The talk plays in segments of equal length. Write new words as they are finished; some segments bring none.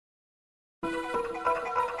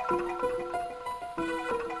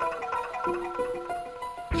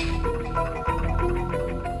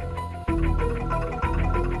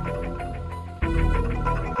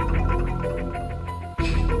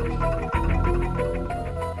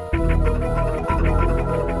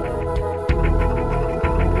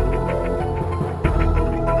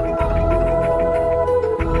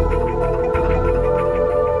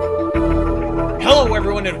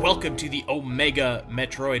everyone, and welcome to the Omega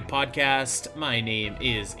Metroid Podcast. My name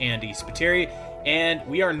is Andy Spiteri, and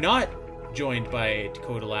we are not joined by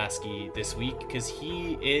Dakota Lasky this week because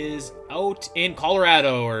he is out in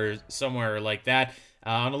Colorado or somewhere like that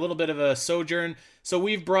on a little bit of a sojourn. So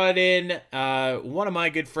we've brought in one of my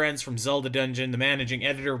good friends from Zelda Dungeon, the managing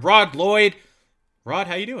editor, Rod Lloyd. Rod,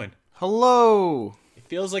 how you doing? Hello. It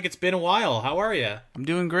feels like it's been a while. How are you? I'm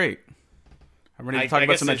doing great. I'm ready to talk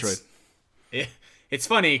about some Metroid. It's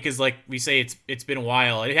funny because, like, we say it's been a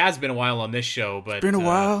while. It has been a while on this show, but it's been a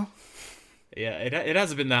while. Yeah, it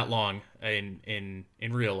hasn't been that long in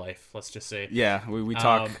real life. Let's just say. Yeah, we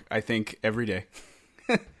talk. I think every day.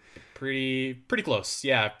 pretty close.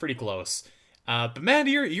 Yeah, pretty close. But man,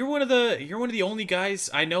 you're one of the only guys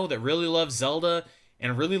I know that really loves Zelda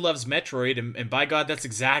and really loves Metroid, and by God, that's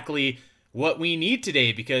exactly what we need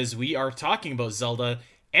today because we are talking about Zelda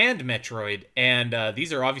and Metroid, and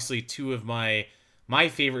these are obviously two of my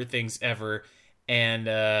favorite things ever. And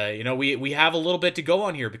we have a little bit to go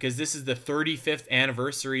on here because this is the 35th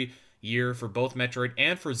anniversary year for both Metroid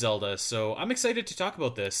and for Zelda. So I'm excited to talk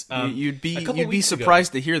about this. You'd be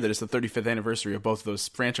surprised to hear that it's the 35th anniversary of both of those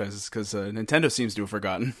franchises because Nintendo seems to have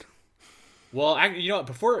forgotten. Well,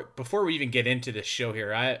 before we even get into this show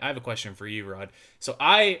here, I have a question for you, Rod. So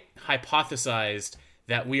I hypothesized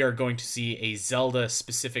that we are going to see a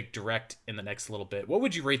Zelda-specific Direct in the next little bit. What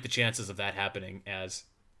would you rate the chances of that happening as?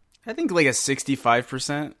 I think like a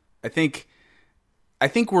 65%. I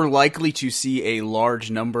think we're likely to see a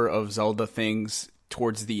large number of Zelda things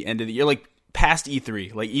towards the end of the year, like past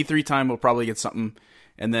E3. Like E3 time, we'll probably get something,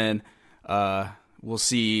 and then we'll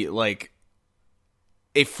see like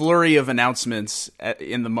a flurry of announcements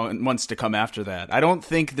in the months to come after that. I don't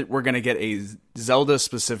think that we're going to get a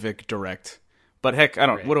Zelda-specific Direct. But heck, I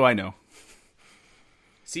don't. Right. What do I know?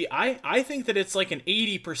 See, I think that it's like an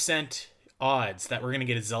 80% odds that we're going to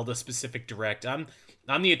get a Zelda-specific Direct. I'm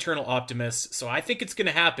the eternal optimist, so I think it's going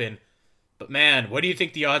to happen. But man, what do you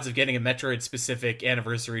think the odds of getting a Metroid-specific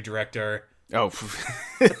anniversary Direct are? Oh,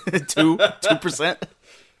 2%?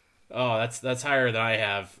 Oh, that's higher than I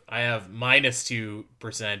have. I have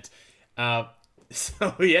 -2%.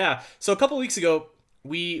 So yeah. So a couple weeks ago,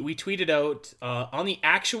 we tweeted out on the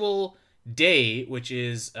actual day, which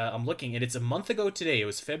is I'm looking, and it's a month ago today. It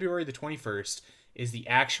was February the 21st. Is the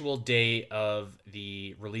actual day of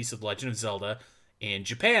the release of The Legend of Zelda in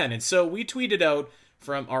Japan, and so we tweeted out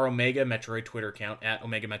from our Omega Metroid Twitter account at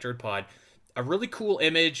Omega Metroid Pod a really cool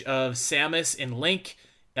image of Samus and Link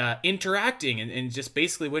interacting and just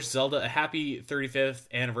basically wish Zelda a happy 35th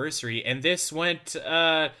anniversary. And this went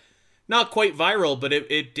not quite viral, but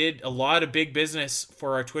it did a lot of big business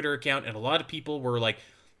for our Twitter account, and a lot of people were like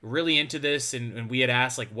really into this, and we had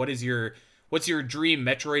asked like, what's your dream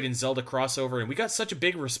Metroid and Zelda crossover? And we got such a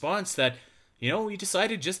big response that we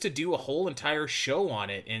decided just to do a whole entire show on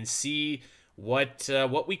it and see what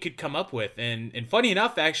we could come up with. And funny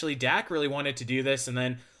enough, actually, Dak really wanted to do this, and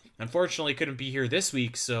then unfortunately couldn't be here this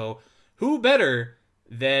week. So who better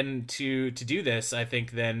than to do this? I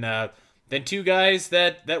think than two guys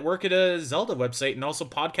that work at a Zelda website and also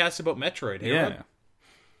podcast about Metroid. Hey, yeah. Rob?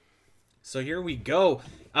 So here we go.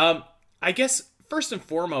 I guess first and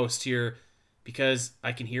foremost here, because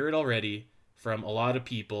I can hear it already from a lot of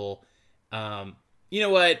people. You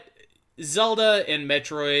know what? Zelda and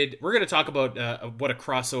Metroid, we're going to talk about what a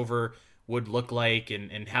crossover would look like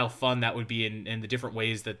and how fun that would be in the different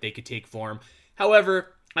ways that they could take form.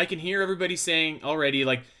 However, I can hear everybody saying already,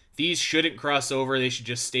 like, these shouldn't cross over. They should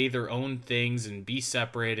just stay their own things and be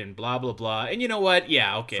separate and blah, blah, blah. And you know what?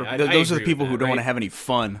 Yeah, okay. Those are the people who don't want to have any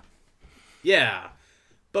fun. Yeah.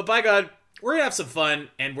 But by God, we're going to have some fun,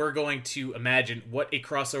 and we're going to imagine what a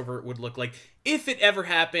crossover would look like if it ever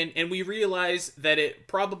happened, and we realize that it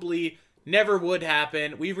probably never would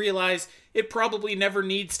happen. We realize it probably never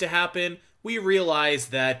needs to happen. We realize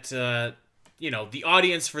that, the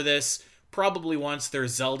audience for this probably wants their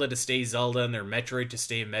Zelda to stay Zelda and their Metroid to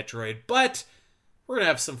stay Metroid, but we're going to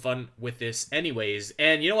have some fun with this anyways.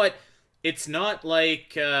 And you know what? It's not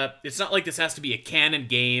like this has to be a canon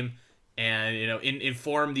game and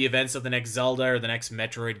inform the events of the next Zelda or the next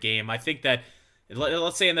Metroid game. I think that,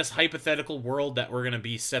 let's say in this hypothetical world that we're going to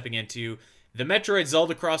be stepping into, the Metroid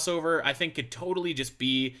Zelda crossover, I think, could totally just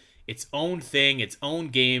be its own thing, its own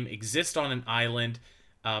game, exist on an island.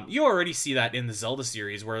 You already see that in the Zelda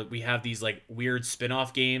series, where we have these like weird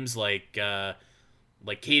spin-off games like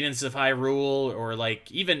Cadence of Hyrule or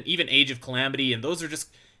like even Age of Calamity, and those are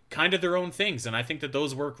just kind of their own things, and I think that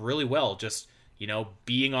those work really well, just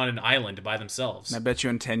being on an island by themselves. And I bet you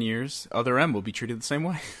in 10 years, Other M will be treated the same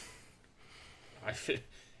way.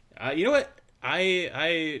 You know what?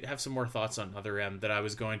 I have some more thoughts on Other M that I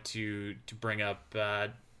was going to bring up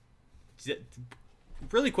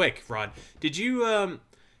really quick. Rod, did you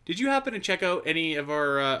happen to check out any of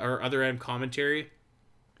our Other M commentary?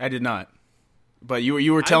 I did not. But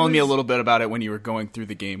you were telling me a little bit about it when you were going through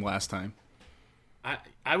the game last time.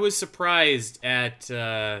 I was surprised at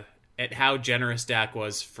how generous Dak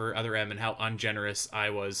was for Other M and how ungenerous I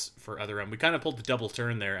was for Other M. We kind of pulled the double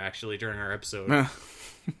turn there actually during our episode.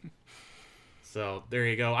 So there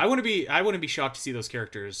you go. I wouldn't be shocked to see those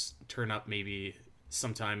characters turn up maybe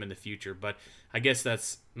sometime in the future, but I guess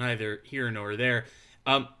that's neither here nor there.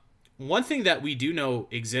 One thing that we do know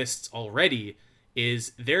exists already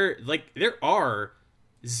is there are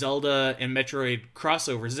Zelda and Metroid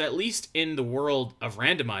crossovers, at least in the world of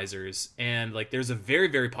randomizers, and like there's a very,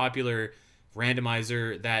 very popular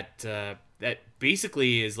randomizer that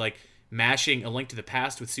basically is like mashing A Link to the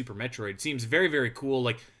Past with Super Metroid. It seems very, very cool.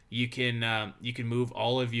 Like you can move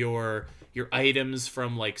all of your items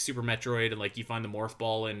from like Super Metroid, and like you find the Morph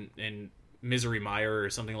Ball in Misery Mire or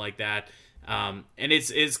something like that. And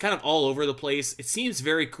it's kind of all over the place. It seems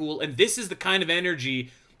very cool, and this is the kind of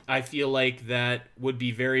energy I feel like that would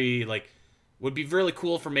be really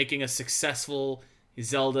cool for making a successful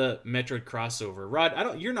Zelda Metroid crossover.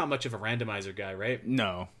 Rod, you're not much of a randomizer guy, right?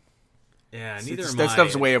 No. Yeah, neither am I. That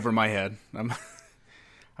stuff's way over my head. I'm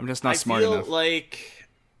just not smart enough.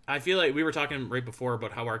 I feel like we were talking right before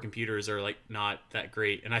about how our computers are like not that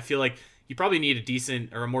great, and I feel like you probably need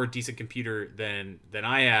a more decent computer than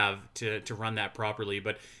I have to run that properly.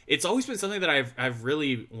 But it's always been something that I've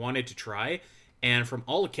really wanted to try. And from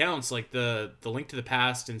all accounts, like the Link to the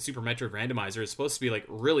Past and Super Metroid randomizer is supposed to be like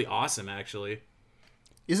really awesome, actually.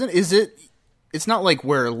 It's not like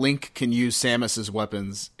where Link can use Samus's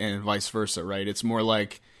weapons and vice versa, right? It's more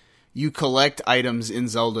like you collect items in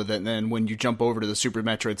Zelda that then when you jump over to the Super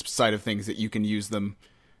Metroid side of things that you can use them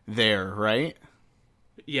there, right?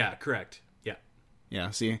 Yeah, correct. Yeah. Yeah,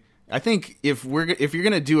 see, I think if you're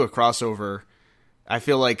going to do a crossover, I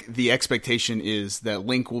feel like the expectation is that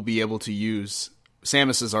Link will be able to use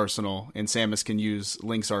Samus's arsenal and Samus can use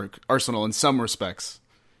Link's arsenal in some respects.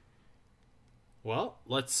 Well,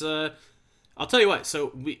 let's I'll tell you what.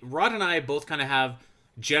 So Rod and I both kind of have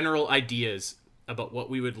general ideas about what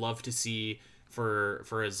we would love to see for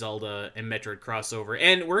a Zelda and Metroid crossover.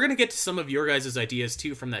 And we're going to get to some of your guys' ideas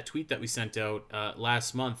too from that tweet that we sent out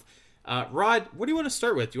last month. Rod, what do you want to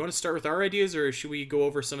start with? Do you want to start with our ideas, or should we go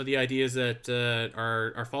over some of the ideas that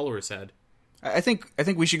our followers had? I think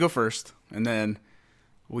we should go first, and then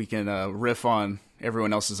we can riff on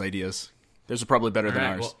everyone else's ideas. Theirs are probably better than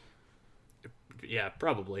ours. Well, yeah,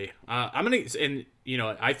 probably. I'm gonna, and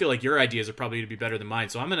I feel like your ideas are probably to be better than mine.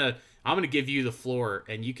 So I'm gonna give you the floor,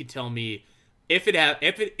 and you can tell me if it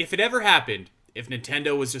ever happened, if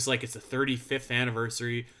Nintendo was just like, it's the 35th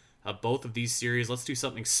anniversary of both of these series, let's do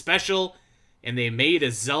something special, and they made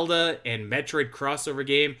a Zelda and Metroid crossover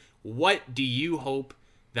game, what do you hope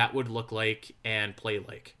that would look like and play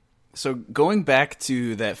like? So going back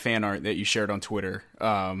to that fan art that you shared on Twitter,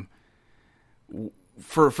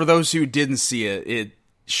 for those who didn't see it, it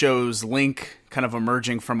shows Link kind of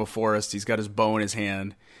emerging from a forest. He's got his bow in his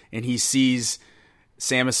hand, and he sees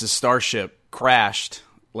Samus's starship crashed.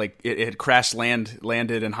 Like it had crashed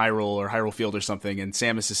landed in Hyrule or Hyrule Field or something, and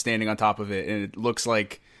Samus is standing on top of it, and it looks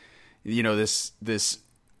like this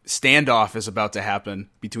standoff is about to happen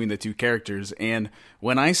between the two characters. And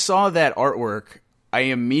when I saw that artwork, I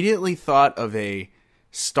immediately thought of a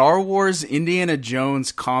Star Wars Indiana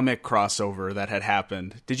Jones comic crossover that had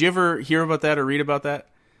happened. Did you ever hear about that or read about that?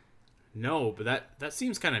 No, but that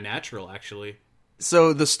seems kind of natural, actually.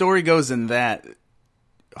 So the story goes in that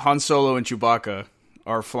Han Solo and Chewbacca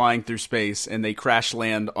are flying through space, and they crash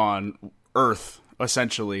land on Earth,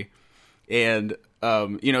 essentially. And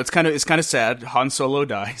it's kind of sad. Han Solo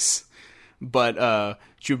dies, but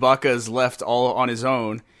Chewbacca is left all on his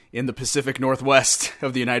own in the Pacific Northwest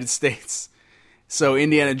of the United States. So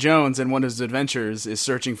Indiana Jones, in one of his adventures, is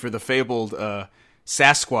searching for the fabled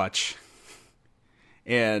Sasquatch,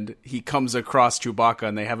 and he comes across Chewbacca,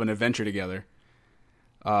 and they have an adventure together.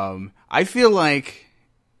 I feel like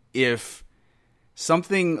if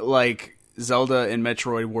something like Zelda and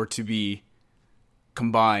Metroid were to be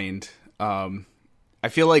combined, I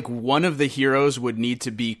feel like one of the heroes would need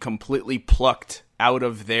to be completely plucked out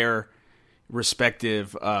of their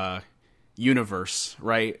respective universe,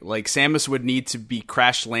 right? Like Samus would need to be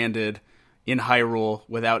crash landed in Hyrule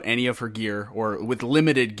without any of her gear, or with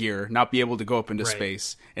limited gear, not be able to go up into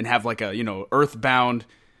space, and have like a earthbound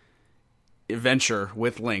adventure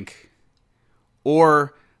with Link.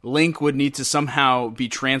 Or Link would need to somehow be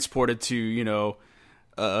transported to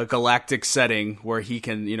a galactic setting where he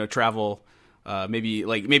can, travel.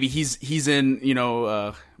 Maybe he's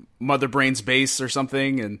in, Mother Brain's base or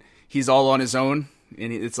something, and he's all on his own,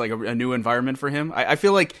 and it's like a new environment for him. I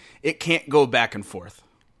feel like it can't go back and forth.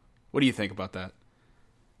 What do you think about that?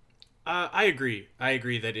 I agree. I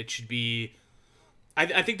agree that it should be.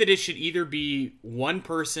 I think that it should either be one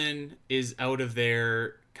person is out of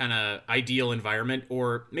their kind of ideal environment,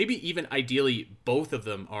 or maybe even ideally both of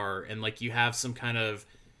them are, and like you have some kind of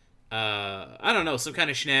I don't know, some kind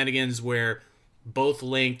of shenanigans where both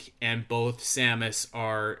Link and both Samus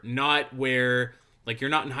are not where, like, you're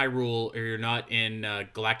not in Hyrule or you're not in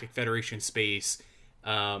Galactic Federation space.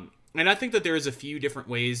 And I think that there's a few different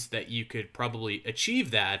ways that you could probably achieve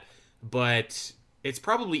that, but it's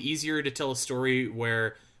probably easier to tell a story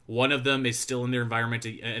where one of them is still in their environment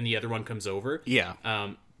and the other one comes over. Yeah.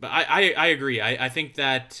 But I agree. I think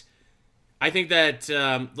that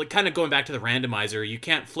like, kind of going back to the randomizer, you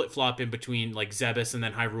can't flip-flop in between like Zebes and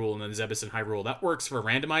then Hyrule and then Zebes and Hyrule. That works for a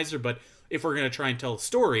randomizer, but if we're going to try and tell a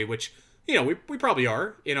story, which, we probably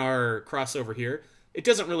are in our crossover here, it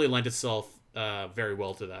doesn't really lend itself very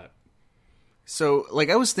well to that. So, like,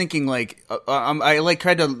 I was thinking, like, I like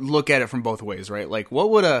tried to look at it from both ways, right? Like, what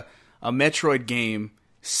would a Metroid game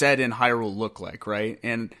set in Hyrule look like, right?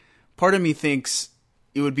 And part of me thinks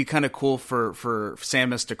it would be kind of cool for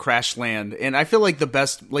Samus to crash land. And I feel like the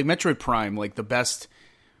best, like Metroid Prime, like the best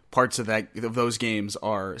parts of those games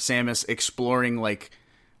are Samus exploring like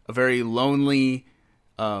a very lonely,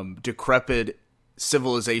 decrepit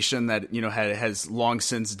civilization that has long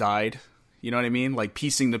since died. You know what I mean? Like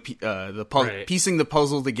piecing piecing the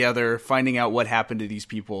puzzle together, finding out what happened to these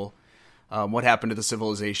people, what happened to the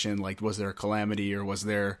civilization. Like, was there a calamity, or was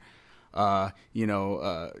there,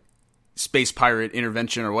 space pirate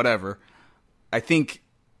intervention or whatever? I think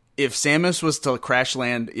if Samus was to crash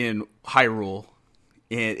land in Hyrule,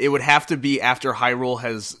 it would have to be after Hyrule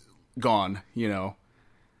has gone.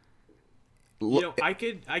 I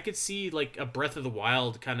could see like a Breath of the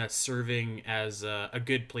Wild kind of serving as a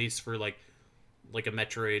good place for like a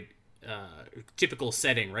Metroid typical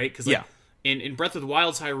setting, right? Because in Breath of the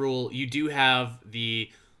Wild's Hyrule, you do have a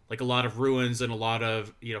lot of ruins and a lot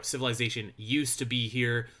of civilization used to be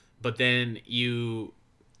here, but then you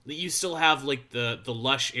still have like the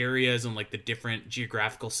lush areas and like the different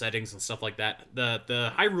geographical settings and stuff like that.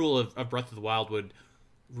 The Hyrule of Breath of the Wild would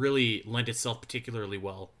really lend itself particularly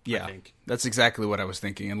well. Yeah, I think that's exactly what I was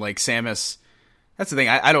thinking. And like Samus, that's the thing.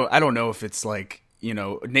 I don't know if it's like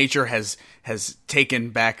nature has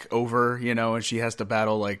taken back over, and she has to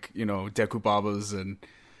battle like Deku Babas and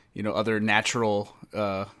other natural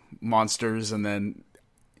monsters, and then.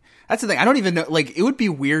 That's the thing. I don't even know. Like, it would be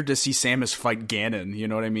weird to see Samus fight Ganon. You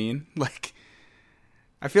know what I mean? Like,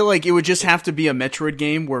 I feel like it would just have to be a Metroid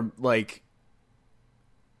game where, like,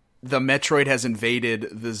 the Metroid has invaded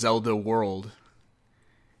the Zelda world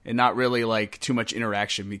and not really, like, too much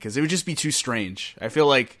interaction, because it would just be too strange. I feel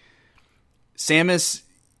like Samus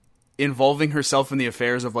involving herself in the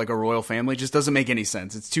affairs of, like, a royal family just doesn't make any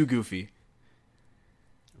sense. It's too goofy.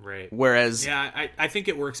 Right. Whereas... Yeah, I think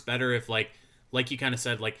it works better if, like you kind of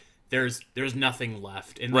said, like, there's nothing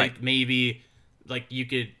left, and like right. Maybe like you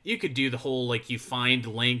could do the whole like you find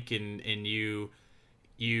Link and you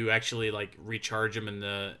actually like recharge him in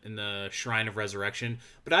the Shrine of Resurrection.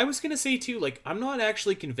 But I was gonna say too, like, I'm not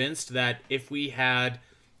actually convinced that if we had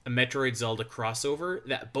a Metroid Zelda crossover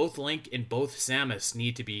that both Link and both Samus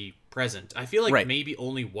need to be present. I feel like maybe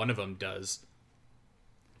only one of them does.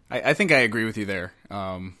 I think I agree with you there.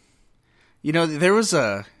 There was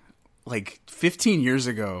a like 15 years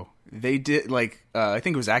ago. They did, like, I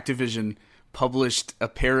think it was Activision published a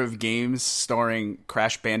pair of games starring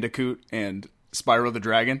Crash Bandicoot and Spyro the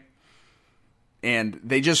Dragon. And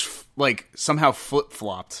they just, like, somehow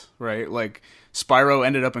flip-flopped, right? Like, Spyro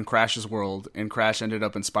ended up in Crash's world, and Crash ended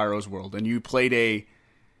up in Spyro's world. And you played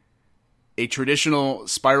a traditional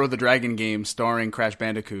Spyro the Dragon game starring Crash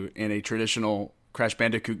Bandicoot and a traditional Crash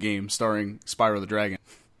Bandicoot game starring Spyro the Dragon.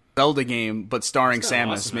 Zelda game, but starring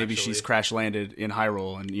Samus. Awesome, maybe actually. She's crash landed in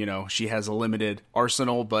Hyrule, and she has a limited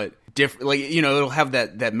arsenal, but different. Like it'll have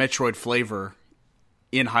that Metroid flavor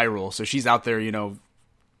in Hyrule. So she's out there,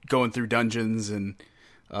 going through dungeons and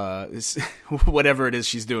whatever it is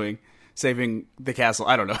she's doing, saving the castle.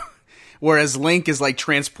 I don't know. Whereas Link is like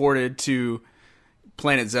transported to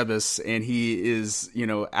planet Zebes, and he is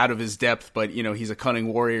out of his depth, but he's a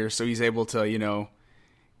cunning warrior, so he's able to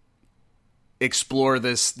explore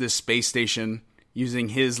this space station using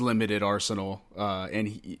his limited arsenal,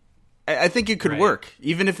 and I think it could work,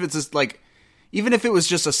 even if it's just even if it was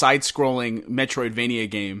just a side-scrolling Metroidvania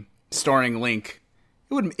game starring Link.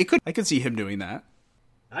 I could see him doing that.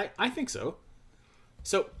 I think so.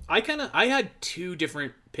 So I had two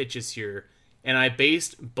different pitches here, and I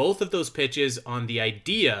based both of those pitches on the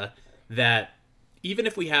idea that even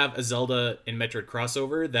if we have a Zelda and Metroid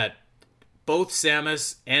crossover, that both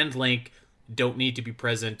Samus and Link don't need to be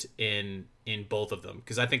present in both of them,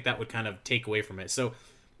 because I think that would kind of take away from it. So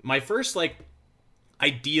my first like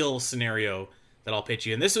ideal scenario that I'll pitch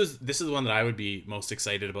you, and this is the one that I would be most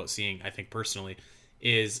excited about seeing, I think personally,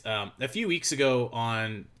 is a few weeks ago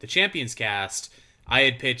on the Champions Cast, I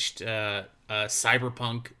had pitched a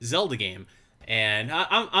cyberpunk Zelda game, and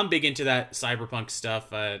I'm big into that cyberpunk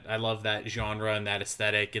stuff. I love that genre and that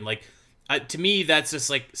aesthetic, and like to me, that's just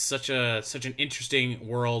like such an interesting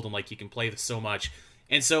world, and like you can play this so much.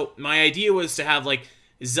 And so my idea was to have like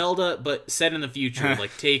Zelda, but set in the future.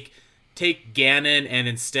 Like take Ganon, and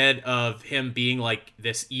instead of him being like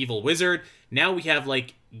this evil wizard, now we have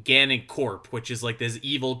like Ganon Corp, which is like this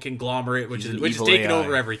evil conglomerate, which is taking AI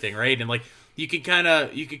over everything, right? And like you can kind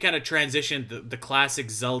of transition the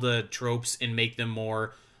classic Zelda tropes and make them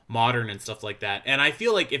more modern and stuff like that. And I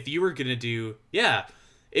feel like if you were gonna do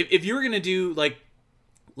if you were gonna do like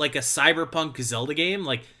a cyberpunk Zelda game,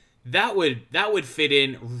 like that would fit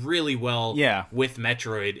in really well with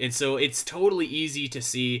Metroid. And so it's totally easy to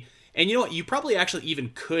see. And you know what? You probably actually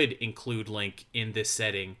even could include Link in this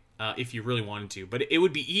setting if you really wanted to. But it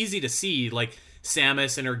would be easy to see like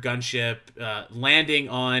Samus and her gunship landing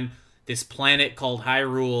on this planet called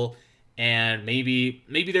Hyrule, and maybe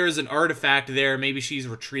there's an artifact there. Maybe she's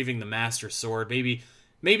retrieving the Master Sword.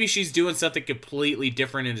 Maybe she's doing something completely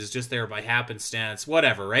different and is just there by happenstance.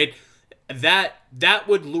 Whatever, right? That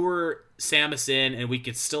would lure Samus in, and we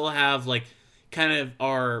could still have like kind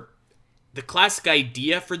of the classic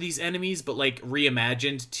idea for these enemies, but like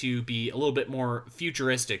reimagined to be a little bit more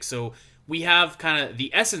futuristic. So we have kind of the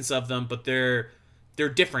essence of them, but they're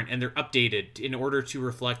different and they're updated in order to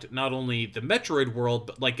reflect not only the Metroid world,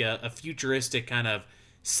 but like a futuristic kind of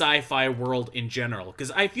sci-fi world in general. Because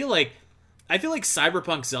I feel like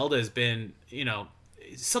Cyberpunk Zelda has been, you know,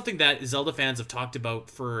 something that Zelda fans have talked about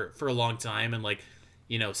for a long time, and like,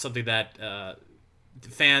 you know, something that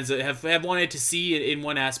fans have wanted to see in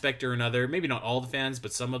one aspect or another. Maybe not all the fans,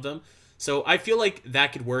 but some of them. So I feel like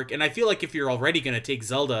that could work. And I feel like if you're already going to take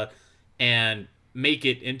Zelda and make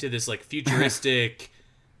it into this like futuristic,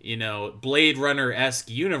 you know, Blade Runner-esque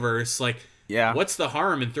universe, like, what's the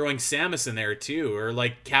harm in throwing Samus in there too, or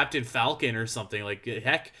like Captain Falcon or something? Like,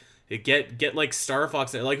 heck, get like Star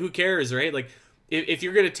Fox there. Like, who cares, right? Like, if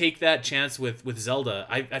you're gonna take that chance with Zelda,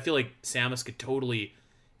 I feel like Samus could totally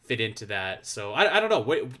fit into that. So I don't know.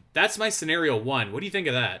 Wait, that's my scenario one. What do you think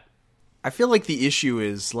of that? I feel like the issue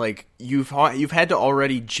is like you've had to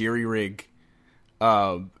already jerry-rig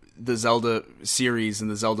the Zelda series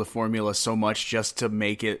and the Zelda formula so much just to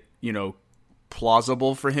make it, you know,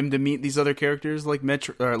 plausible for him to meet these other characters like like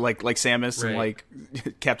Samus, right, and like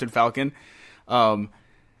Captain Falcon.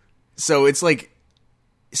 So it's like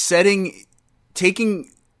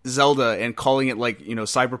taking Zelda and calling it like, you know,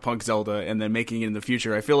 Cyberpunk Zelda and then making it in the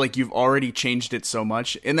future. I feel like you've already changed it so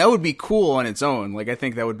much, and that would be cool on its own. Like, I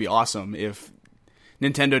think that would be awesome if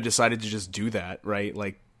Nintendo decided to just do that, right?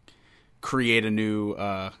 Like, create a new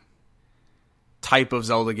type of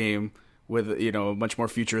Zelda game with, you know, a much more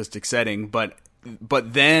futuristic setting, but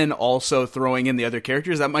then also throwing in the other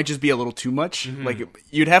characters. That might just be a little too much. Mm-hmm. Like,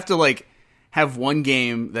 you'd have to like have one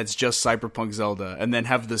game that's just Cyberpunk Zelda, and then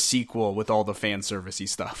have the sequel with all the fan servicey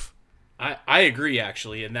stuff. I agree,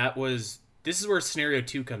 actually, and this is where scenario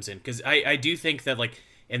 2 comes in, because I do think that like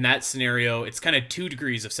in that scenario it's kind of 2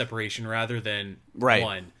 degrees of separation rather than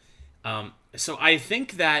one. So I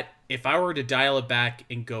think that if I were to dial it back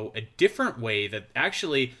and go a different way, that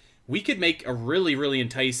actually we could make a really, really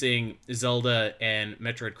enticing Zelda and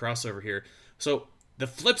Metroid crossover here. So the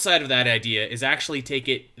flip side of that idea is actually take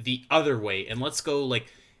it the other way, and let's go like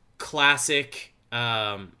classic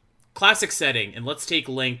setting, and let's take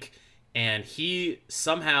Link, and he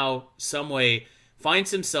somehow, some way finds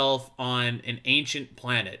himself on an ancient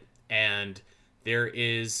planet, and there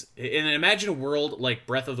is, and imagine a world like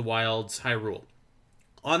Breath of the Wild's Hyrule.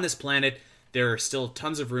 On this planet, there are still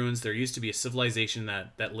tons of ruins. There used to be a civilization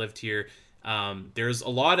that lived here. There's a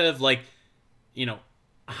lot of like, you know,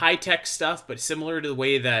 high-tech stuff, but similar to the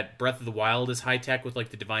way that Breath of the Wild is high-tech with like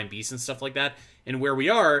the Divine Beast and stuff like that. And where we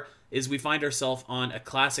are is we find ourselves on a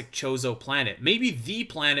classic Chozo planet. Maybe the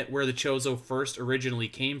planet where the Chozo first originally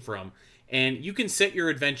came from. And you can set your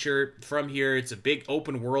adventure from here. It's a big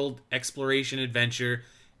open world exploration adventure,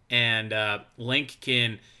 and Link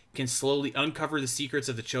can slowly uncover the secrets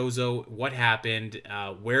of the Chozo, what happened,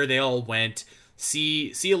 where they all went,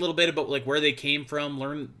 see a little bit about like where they came from,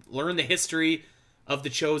 learn the history of the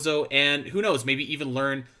Chozo, and who knows, maybe even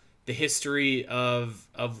learn the history of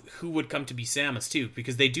who would come to be Samus too,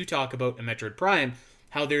 because they do talk about in Metroid Prime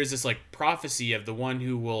how there's this like prophecy of the one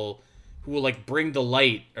who will like bring the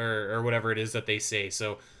light or whatever it is that they say.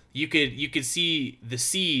 So you could see the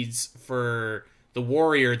seeds for the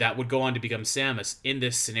warrior that would go on to become Samus in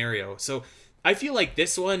this scenario. So I feel like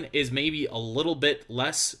this one is maybe a little bit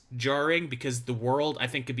less jarring because the world, I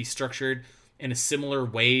think, could be structured in a similar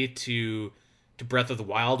way to Breath of the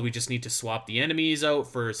Wild. We just need to swap the enemies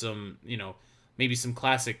out for some, maybe some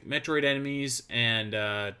classic Metroid enemies,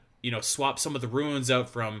 and swap some of the ruins out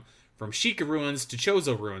from Sheikah ruins to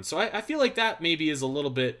Chozo ruins. So I feel like that maybe is a little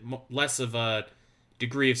bit less of a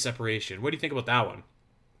degree of separation. What do you think about that one?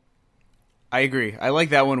 I agree. I like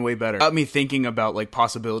that one way better. It got me thinking about like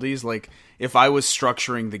possibilities. Like if I was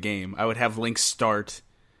structuring the game, I would have Link start,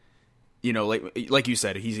 like you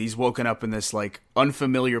said, he's woken up in this like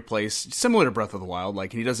unfamiliar place, similar to Breath of the Wild.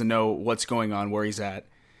 Like he doesn't know what's going on, where he's at,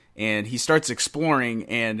 and he starts exploring.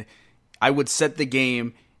 And I would set the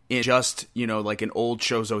game in just like an old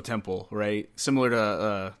Chozo temple, right? Similar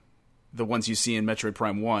to the ones you see in Metroid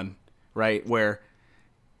Prime 1, right? Where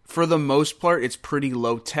for the most part it's pretty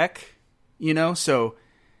low tech, So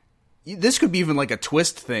this could be even like a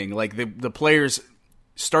twist thing. Like the players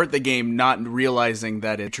start the game not realizing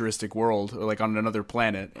that it's a futuristic world, or like on another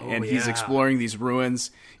planet, and he's exploring these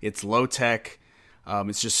ruins. It's low tech.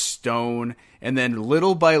 It's just stone. And then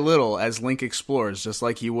little by little, as Link explores, just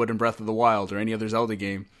like he would in Breath of the Wild or any other Zelda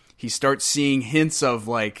game, he starts seeing hints of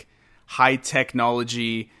like high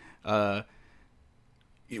technology.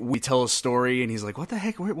 We tell a story, and he's like, "What the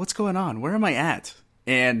heck? What's going on? Where am I at?"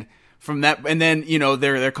 And from that, and then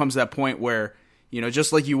there comes that point where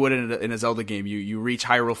just like you would in a Zelda game, you reach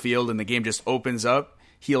Hyrule Field, and the game just opens up.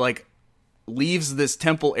 He like leaves this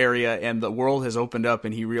temple area, and the world has opened up,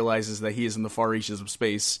 and he realizes that he is in the far reaches of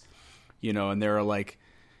space. And there are like,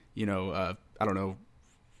 I don't know,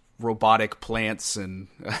 robotic plants and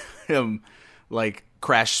like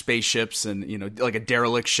crashed spaceships and like a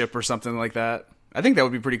derelict ship or something like that. I think that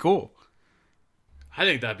would be pretty cool. I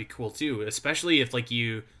think that'd be cool too, especially if like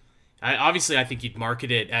obviously I think you'd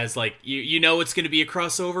market it as like it's going to be a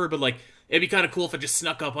crossover, but like it'd be kind of cool if it just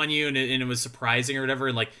snuck up on you and it was surprising or whatever,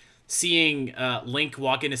 and like seeing Link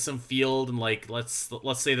walk into some field and like let's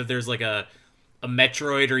say that there's like a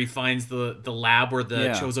Metroid, or he finds the lab where the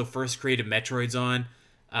Chozo first created Metroids on.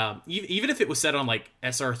 Even if it was set on like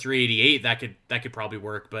SR388, that could probably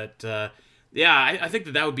work. But I think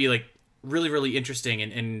that would be like really, really interesting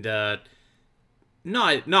and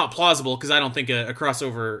not plausible, because I don't think a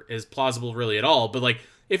crossover is plausible really at all. But like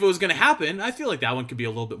if it was going to happen, I feel like that one could be a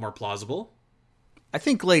little bit more plausible. I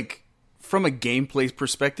think like from a gameplay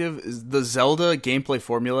perspective, the Zelda gameplay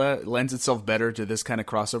formula lends itself better to this kind of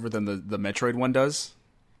crossover than the Metroid one does.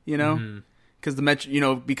 Because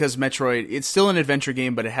because Metroid, it's still an adventure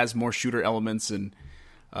game, but it has more shooter elements and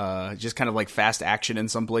just kind of like fast action in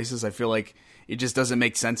some places. I feel like it just doesn't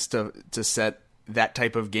make sense to set that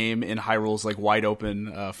type of game in Hyrule's like wide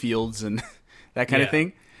open fields and that kind of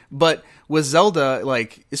thing. But with Zelda,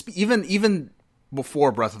 like even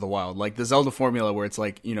before Breath of the Wild, like the Zelda formula where it's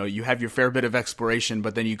like, you have your fair bit of exploration,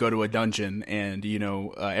 but then you go to a dungeon and,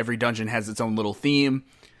 every dungeon has its own little theme.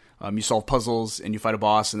 You solve puzzles and you fight a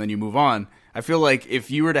boss and then you move on. I feel like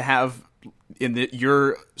if you were to have in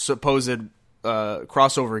your supposed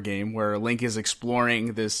crossover game where Link is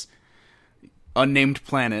exploring this unnamed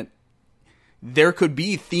planet, there could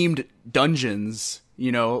be themed dungeons,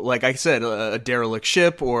 like I said, a derelict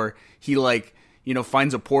ship, or he like,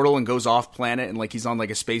 finds a portal and goes off planet, and like he's on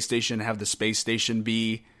like a space station, have the space station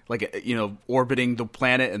be like, orbiting the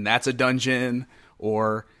planet, and that's a dungeon,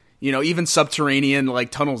 or, even subterranean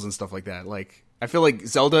like tunnels and stuff like that. Like, I feel like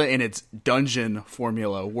Zelda and its dungeon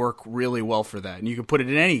formula work really well for that, and you can put it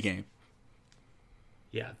in any game.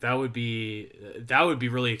 Yeah, that would be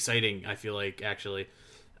really exciting, I feel like, actually.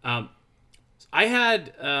 I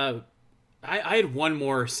had one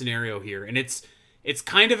more scenario here, and it's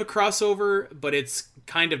kind of a crossover, but it's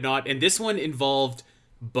kind of not. And this one involved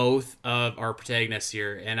both of our protagonists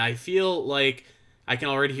here, and I feel like I can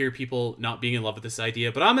already hear people not being in love with this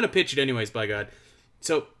idea, but I'm going to pitch it anyways, by God.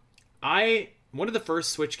 So, one of the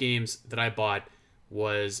first Switch games that I bought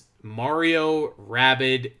was Mario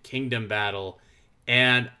Rabbids Kingdom Battle,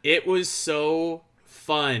 and it was so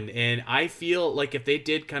fun. And I feel like if they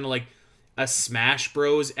did kind of like a Smash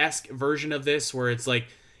Bros-esque version of this, where it's like,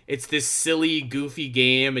 it's this silly, goofy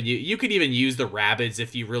game, and you could even use the Rabbids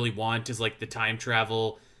if you really want as like the time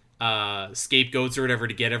travel scapegoats or whatever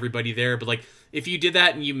to get everybody there. But like if you did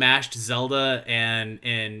that and you mashed Zelda and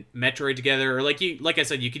Metroid together, or like I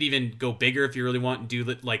said, you could even go bigger if you really want and do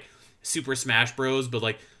like Super Smash Bros. But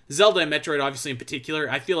like Zelda and Metroid, obviously in particular,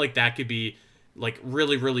 I feel like that could be like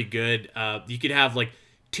really really good. You could have like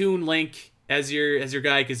Toon Link as your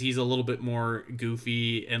guy because he's a little bit more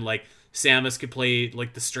goofy, and like Samus could play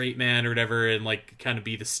like the straight man or whatever, and like kind of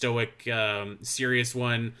be the stoic, serious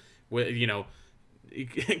one with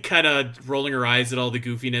kind of rolling her eyes at all the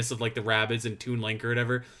goofiness of like the Rabbids and Toon Link or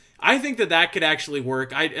whatever. I think that could actually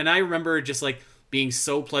work. I remember just like being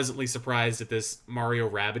so pleasantly surprised at this Mario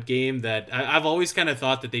Rabbids game that I've always kind of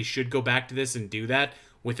thought that they should go back to this and do that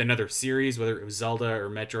with another series, whether it was Zelda or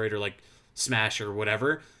Metroid or like Smash or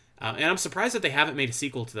whatever. And I'm surprised that they haven't made a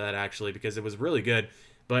sequel to that actually, because it was really good.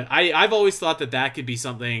 But I've always thought that could be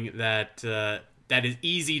something that that is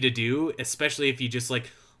easy to do, especially if you just like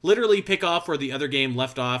literally pick off where the other game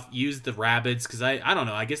left off, use the Rabbids, because I don't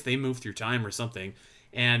know, I guess they move through time or something,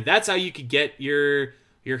 and that's how you could get your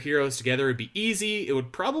heroes together. It'd be easy. It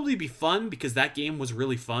would probably be fun because that game was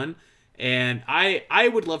really fun, and I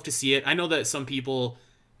would love to see it. I know that some people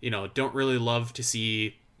don't really love to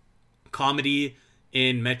see comedy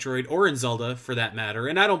in Metroid or in Zelda for that matter,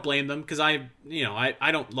 and I don't blame them because I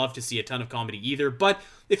don't love to see a ton of comedy either. But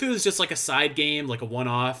if it was just like a side game, like a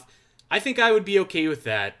one-off, I think I would be okay with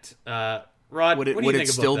that. Rod, what do you think about that? Would it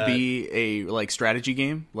still be a like strategy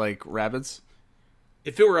game like Rabbids?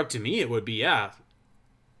 If it were up to me, it would be. Yeah,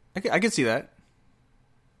 I could see that.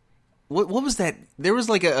 What was that? There was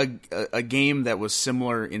like a game that was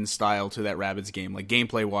similar in style to that Rabbids game, like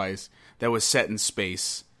gameplay wise, that was set in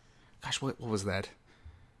space. Gosh, what was that?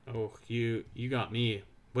 Oh, you got me.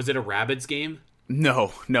 Was it a Rabbids game?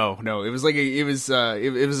 No. It was like it was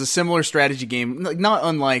a similar strategy game, like not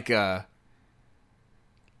unlike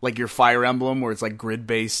like your Fire Emblem, where it's like grid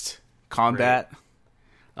based combat,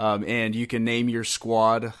 right. And you can name your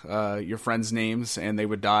squad, your friends' names, and they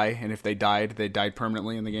would die, and if they died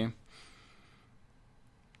permanently in the game.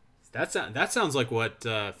 That sounds like what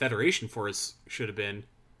Federation Force should have been.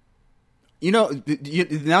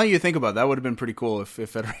 Now you think about it, that would have been pretty cool if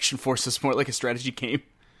Federation Force is more like a strategy game.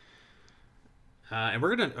 And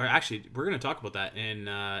we're gonna talk about that in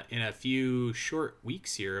a few short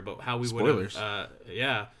weeks here about how we would have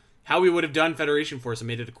how we would have done Federation Force and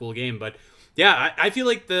made it a cool game. But yeah, I feel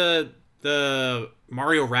like the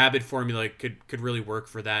Mario Rabbids formula could really work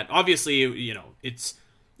for that. Obviously,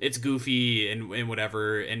 it's goofy and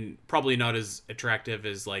whatever, and probably not as attractive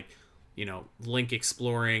as like Link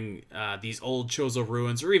exploring these old Chozo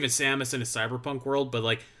ruins, or even Samus in a cyberpunk world. But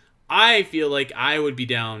like, I feel like I would be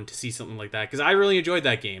down to see something like that because I really enjoyed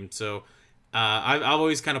that game. So I've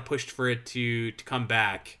always kind of pushed for it to come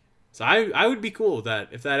back. So I would be cool with that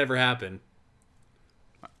if that ever happened.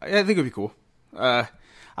 I think it'd be cool. I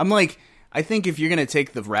think if you're gonna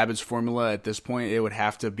take the Rabbids formula at this point, it would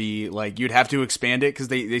have to be like you'd have to expand it because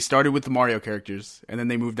they started with the Mario characters and then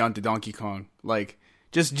they moved on to Donkey Kong. Like,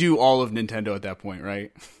 just do all of Nintendo at that point,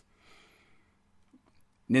 right?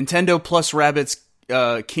 Nintendo plus Rabbids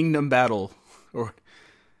Kingdom Battle. Or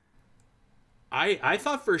I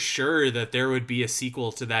thought for sure that there would be a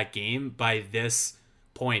sequel to that game by this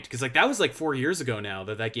point, because like that was like 4 years ago now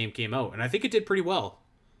that game came out, and I think it did pretty well.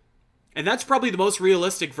 And that's probably the most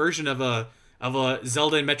realistic version of a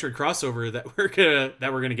Zelda and Metroid crossover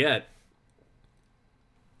that we're gonna get.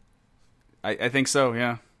 I think so,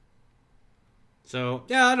 yeah. So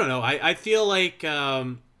yeah, I don't know. I feel like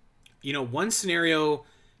one scenario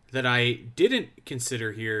that I didn't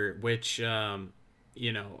consider here, which I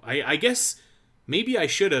guess maybe I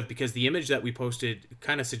should have, because the image that we posted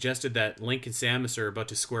kind of suggested that Link and Samus are about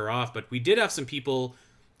to square off, but we did have some people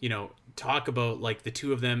talk about like the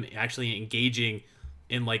two of them actually engaging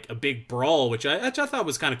in like a big brawl, which I thought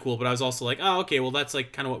was kind of cool. But I was also like, oh, okay, well that's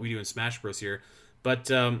like kind of what we do in Smash Bros here.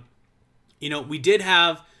 But we did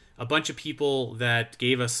have a bunch of people that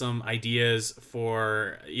gave us some ideas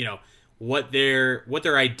for what their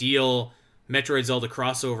ideal Metroid Zelda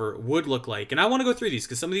crossover would look like, and I want to go through these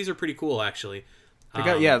because some of these are pretty cool actually.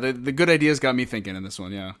 The good ideas got me thinking in this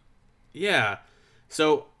one. Yeah.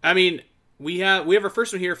 So I mean, we have our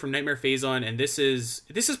first one here from Nightmare Phazon, and this is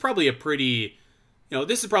probably a pretty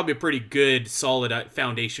good solid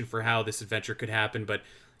foundation for how this adventure could happen. But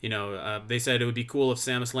they said it would be cool if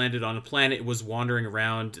Samus landed on a planet it was wandering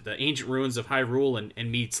around the ancient ruins of Hyrule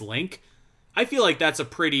and meets Link. I feel like that's a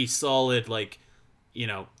pretty solid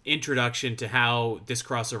introduction to how this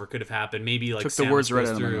crossover could have happened. Maybe like took Samus the words right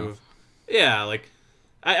out through. of my mouth. Yeah, like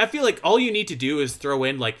I feel like all you need to do is throw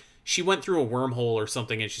in like she went through a wormhole or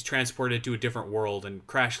something and she's transported to a different world and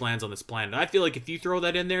crash lands on this planet. I feel like if you throw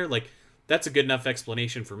that in there, like, that's a good enough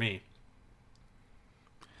explanation for me.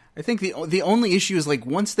 I think the only issue is, like,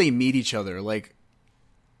 once they meet each other, like,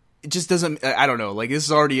 it just doesn't. I don't know. Like, this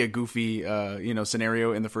is already a goofy,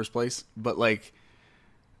 scenario in the first place. But like,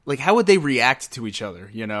 how would they react to each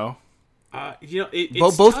other? You know,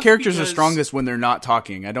 both characters are strongest when they're not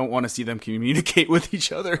talking. I don't want to see them communicate with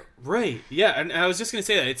each other. Right. Yeah. And I was just gonna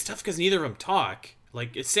say that it's tough because neither of them talk.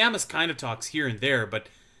 Like, Samus kind of talks here and there, but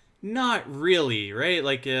not really. Right.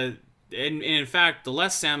 Like, and in fact, the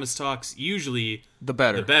less Samus talks, usually the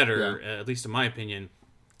better. Yeah. At least in my opinion.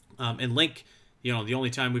 And Link. The only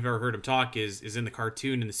time we've ever heard him talk is in the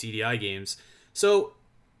cartoon and the CDI games. So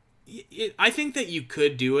I think that you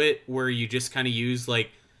could do it where you just kind of use like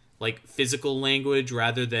physical language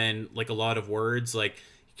rather than like a lot of words, like,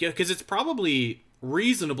 because it's probably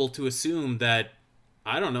reasonable to assume that,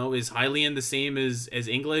 I don't know, is Hylian the same as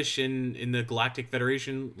English in the Galactic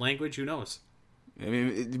Federation language? Who knows? I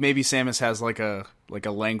mean, maybe Samus has like a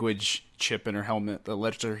language chip in her helmet that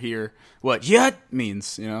lets her hear what "yet"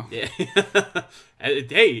 means, Yeah.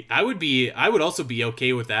 Hey, I would also be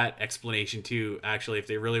okay with that explanation too, actually, if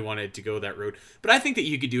they really wanted to go that road. But I think that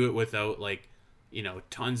you could do it without, like,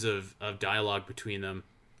 tons of dialogue between them.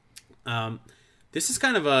 This is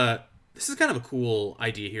kind of a cool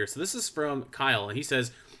idea here. So this is from Kyle, and he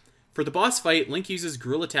says, for the boss fight, Link uses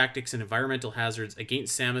guerrilla tactics and environmental hazards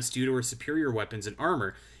against Samus due to her superior weapons and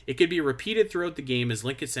armor. It could be repeated throughout the game as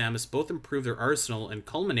Link and Samus both improve their arsenal and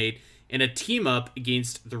culminate in a team-up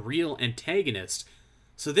against the real antagonist.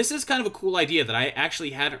 So this is kind of a cool idea that I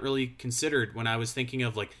actually hadn't really considered when I was thinking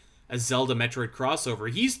of, like, a Zelda Metroid crossover.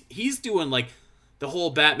 He's doing, like, the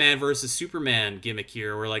whole Batman versus Superman gimmick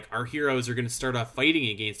here, where, like, our heroes are going to start off fighting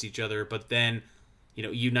against each other, but then,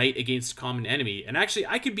 unite against a common enemy. And actually,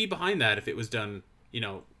 I could be behind that if it was done,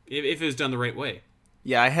 if it was done the right way.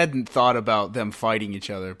 Yeah, I hadn't thought about them fighting each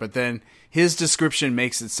other, but then his description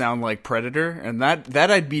makes it sound like Predator, and that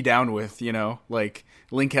I'd be down with, like,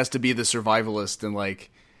 Link has to be the survivalist and, like,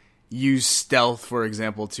 use stealth, for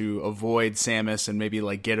example, to avoid Samus and maybe,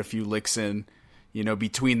 like, get a few licks in,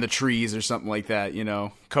 between the trees or something like that,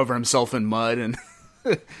 cover himself in mud and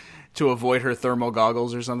to avoid her thermal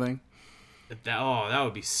goggles or something. That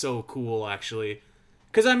would be so cool, actually.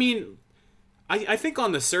 Because, I mean, I think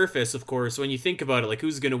on the surface, of course, when you think about it, like,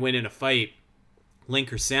 who's going to win in a fight,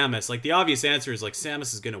 Link or Samus? Like, the obvious answer is, like,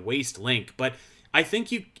 Samus is going to waste Link. But I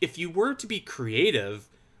think if you were to be creative,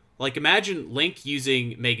 like, imagine Link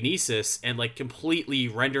using Magnesis and, like, completely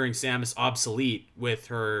rendering Samus obsolete with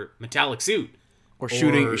her metallic suit. Or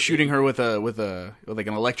shooting her with like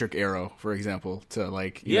an electric arrow, for example, to,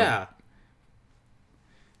 like, you know.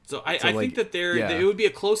 So I think that it would be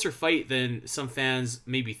a closer fight than some fans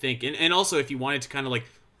maybe think. And also, if you wanted to kind of, like,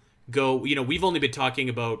 go, we've only been talking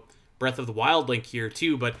about Breath of the Wild Link here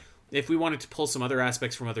too, but if we wanted to pull some other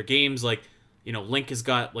aspects from other games, like, Link has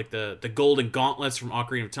got, like, the golden gauntlets from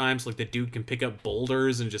Ocarina of Time, so, like, the dude can pick up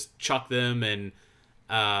boulders and just chuck them, and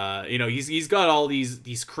he's got all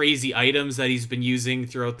these crazy items that he's been using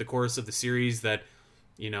throughout the course of the series that,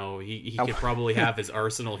 he could probably have his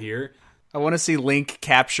arsenal here. I want to see Link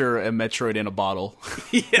capture a Metroid in a bottle.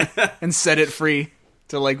 Yeah. And set it free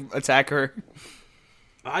to, like, attack her.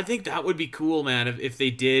 I think that would be cool, man, if they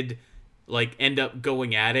did, like, end up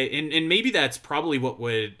going at it. And maybe that's probably what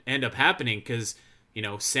would end up happening, because,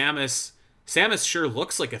 Samus sure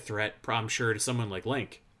looks like a threat, I'm sure, to someone like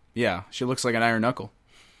Link. Yeah, she looks like an iron knuckle.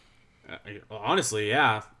 Honestly,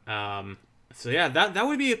 yeah. So, yeah, that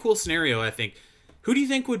would be a cool scenario, I think. Who do you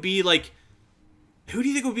think would be, like,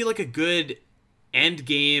 a good end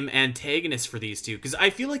game antagonist for these two? Because I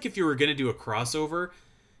feel like if you were going to do a crossover,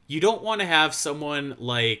 you don't want to have someone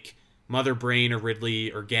like Mother Brain or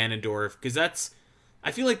Ridley or Ganondorf, because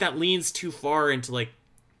I feel like that leans too far into, like,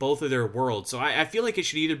 both of their worlds. So I feel like it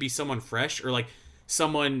should either be someone fresh or, like,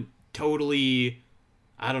 someone totally,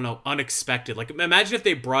 I don't know, unexpected. Like, imagine if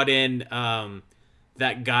they brought in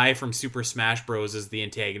that guy from Super Smash Bros. As the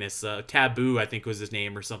antagonist. Taboo, I think was his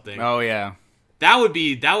name or something. Oh, yeah. That would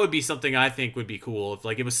be something I think would be cool if,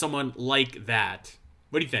 like, it was someone like that.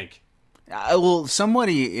 What do you think? Well,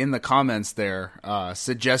 somebody in the comments there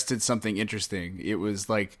suggested something interesting. It was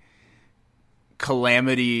like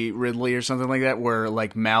Calamity Ridley or something like that, where,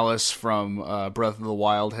 like, Malice from Breath of the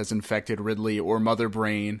Wild has infected Ridley, or Mother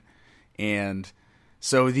Brain, and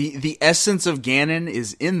so the essence of Ganon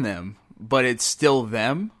is in them, but it's still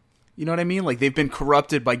them. You know what I mean? Like, they've been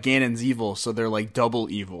corrupted by Ganon's evil, so they're, like, double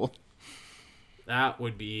evil. That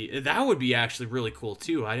would be actually really cool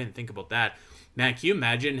too. I didn't think about that. Man, can you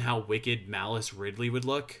imagine how wicked Malice Ridley would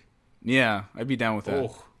look? Yeah, I'd be down with that.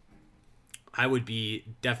 Oh, I would be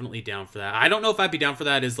definitely down for that. I don't know if I'd be down for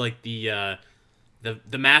that as like the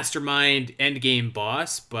mastermind end game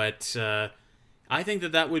boss, but I think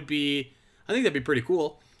that would be. I think that'd be pretty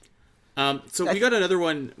cool. So we got another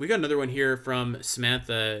one. We got another one here from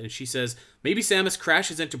Samantha, and she says maybe Samus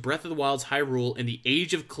crashes into Breath of the Wild's Hyrule in the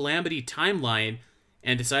Age of Calamity timeline,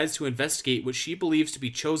 and decides to investigate what she believes to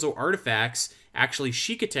be Chozo artifacts, actually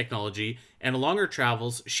Sheikah technology, and along her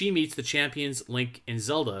travels, she meets the champions Link and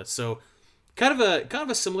Zelda. So kind of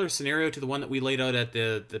a similar scenario to the one that we laid out at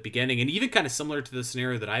the beginning, and even kind of similar to the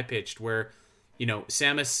scenario that I pitched, where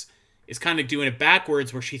Samus is kind of doing it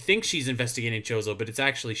backwards, where she thinks she's investigating Chozo, but it's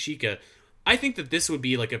actually Sheikah. I think that this would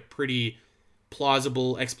be like a pretty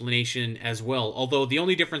plausible explanation as well. Although the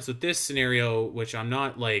only difference with this scenario, which I'm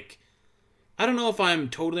not like, I don't know if I'm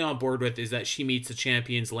totally on board with, is that she meets the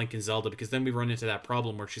champions Link and Zelda, because then we run into that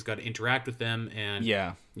problem where she's got to interact with them, and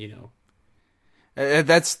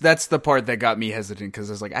That's the part that got me hesitant, because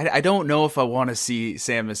I was like, I don't know if I want to see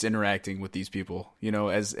Samus interacting with these people.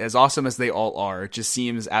 As awesome as they all are, it just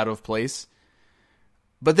seems out of place.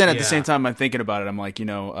 But then at the same time, I'm thinking about it. I'm like,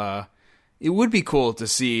 it would be cool to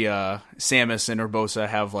see Samus and Urbosa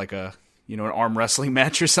have like an arm wrestling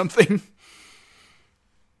match or something.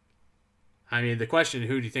 I mean, the question,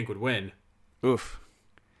 who do you think would win? Oof.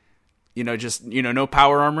 No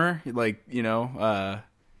power armor,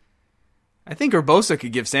 I think Urbosa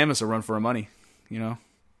could give Samus a run for her money.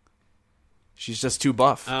 She's just too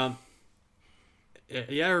buff.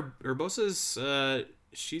 Urbosa's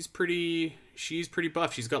she's pretty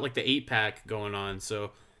buff. She's got like the 8-pack going on.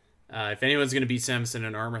 So if anyone's going to beat Samus in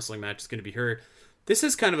an arm wrestling match, it's going to be her. This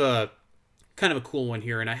is kind of a cool one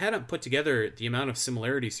here, and I hadn't put together the amount of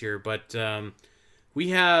similarities here, but we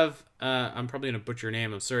have I'm probably going to butcher your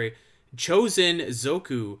name. I'm sorry, Chosen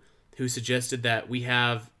Zoku, who suggested that we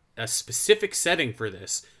have a specific setting for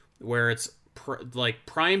this, where it's like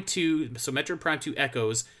Prime 2, so Metroid Prime 2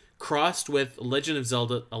 Echoes crossed with Legend of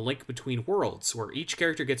Zelda: A Link Between Worlds, where each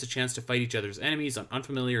character gets a chance to fight each other's enemies on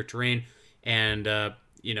unfamiliar terrain, and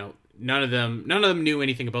none of them knew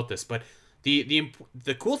anything about this. But the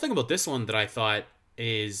cool thing about this one that I thought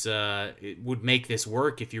is it would make this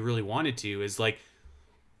work if you really wanted to, is like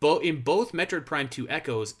in both Metroid Prime 2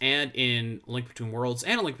 Echoes and in Link Between Worlds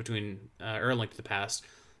and A Link Between or A Link to the Past,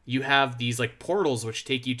 you have these like portals which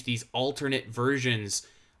take you to these alternate versions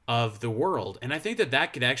of the world. And I think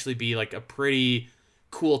that could actually be like a pretty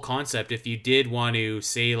cool concept if you did want to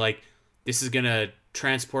say like, this is going to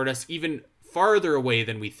transport us even farther away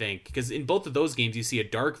than we think. Because in both of those games, you see a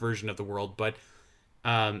dark version of the world. But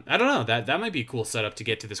I don't know, that might be a cool setup to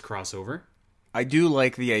get to this crossover. I do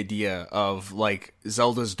like the idea of like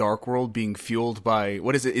Zelda's Dark World being fueled by,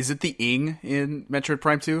 what is it? Is it the Ing in Metroid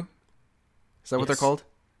Prime 2? Is that what they're called?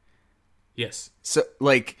 Yes. So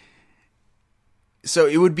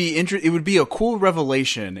it would be it would be a cool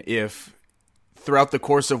revelation if throughout the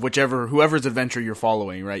course of whoever's adventure you're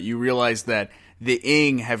following, right, you realize that the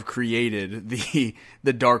Ing have created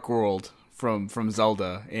the Dark World from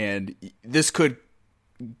Zelda, and this could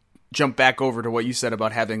jump back over to what you said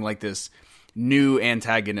about having like this new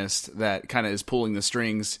antagonist that kind of is pulling the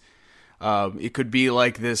strings. It could be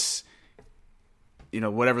like this,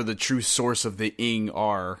 whatever the true source of the Ing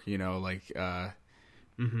are,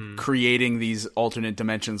 creating these alternate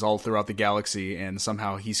dimensions all throughout the galaxy, and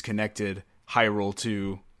somehow he's connected Hyrule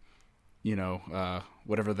to,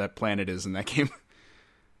 whatever that planet is in that game.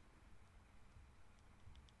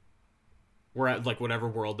 We're at like whatever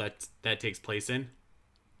world that takes place in.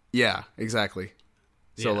 Yeah, exactly.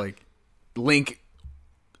 So like Link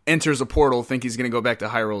enters a portal, think he's going to go back to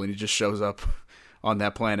Hyrule, and he just shows up on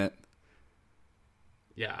that planet.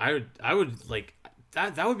 Yeah, I would like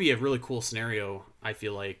that. That would be a really cool scenario, I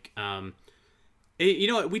feel like.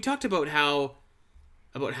 We talked about how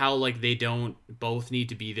like they don't both need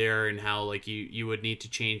to be there, and how like you would need to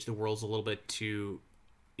change the worlds a little bit to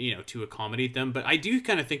accommodate them. But I do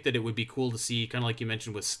kind of think that it would be cool to see, kind of like you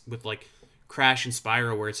mentioned with like Crash and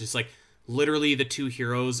Spyro, where it's just like literally the two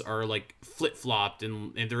heroes are like flip-flopped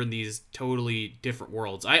and they're in these totally different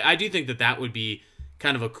worlds. I do think that would be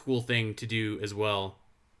kind of a cool thing to do as well.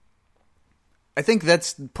 I think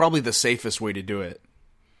that's probably the safest way to do it.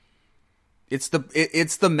 It's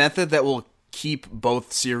the method that will keep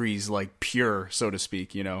both series like pure, so to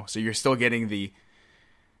speak, So you're still getting the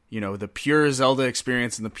pure Zelda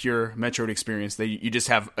experience and the pure Metroid experience. You just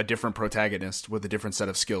have a different protagonist with a different set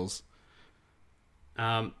of skills.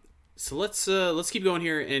 So let's keep going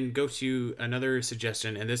here and go to another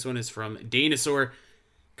suggestion, and this one is from Dinosaur.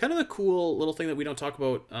 Kind of a cool little thing that we don't talk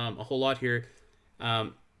about a whole lot here.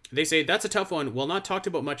 They say that's a tough one. While not talked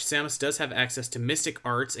about much, Samus does have access to mystic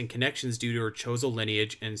arts and connections due to her Chozo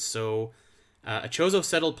lineage, and so a Chozo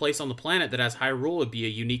settled place on the planet that has Hyrule would be a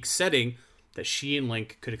unique setting that she and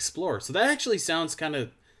Link could explore. So that actually sounds kind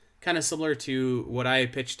of similar to what I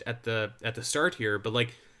had pitched at the start here, but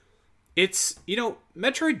like it's,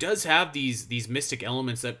 Metroid does have these mystic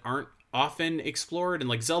elements that aren't often explored, and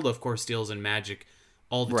like Zelda of course deals in magic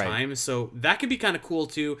all the time, so that could be kind of cool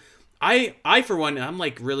too. I for one, I'm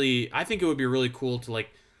like really, I think it would be really cool to like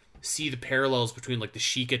see the parallels between like the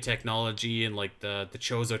Sheikah technology and like the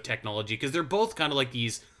Chozo technology, because they're both kind of like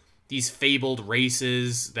these fabled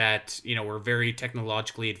races that were very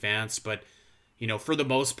technologically advanced, but for the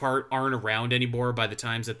most part aren't around anymore by the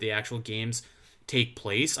times that the actual games take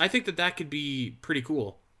place. I think that could be pretty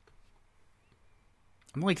cool.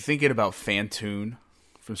 I'm like thinking about Phantoon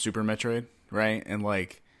from Super Metroid, right? And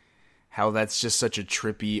like how that's just such a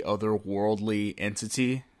trippy otherworldly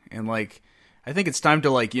entity, and like I think it's time to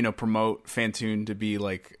like promote Phantoon to be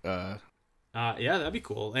like yeah, that'd be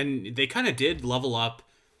cool. And they kind of did level up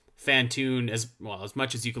Phantoon as well, as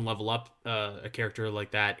much as you can level up a character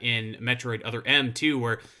like that in Metroid Other M too,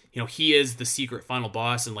 where he is the secret final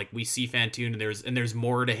boss, and like we see Phantoon, and there's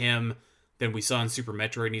more to him than we saw in Super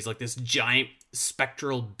Metroid, and he's like this giant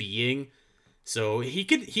spectral being. So he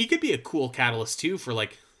could be a cool catalyst too for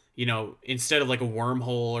like instead of like a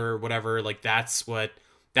wormhole or whatever, like that's what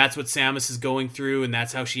Samus is going through, and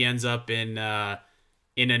that's how she ends up in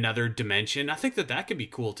another dimension. I think that could be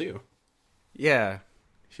cool too. Yeah.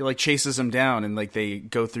 She like chases him down, and like they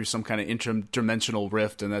go through some kind of interdimensional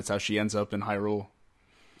rift, and that's how she ends up in Hyrule.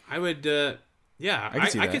 I would,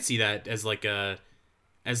 I could see that as like a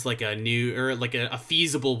new, or like a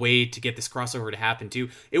feasible way to get this crossover to happen too.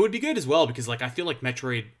 It would be good as well, because like I feel like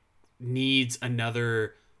Metroid needs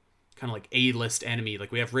another kind of like A-list enemy.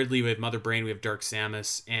 Like we have Ridley, we have Mother Brain, we have Dark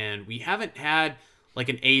Samus, and we haven't had like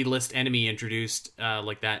an A-list enemy introduced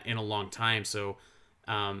like that in a long time. So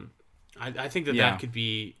I think that could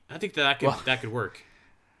be, I think that could work.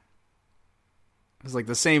 It's like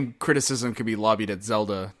the same criticism could be lobbied at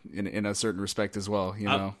Zelda in a certain respect as well,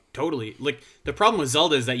 Totally. Like the problem with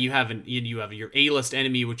Zelda is that you have your A-list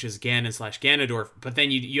enemy, which is Ganon / Ganondorf, but then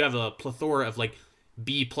you have a plethora of like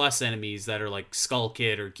B+ enemies that are like Skull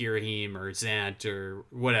Kid or Girahim or Zant or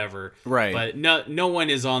whatever. Right. But no one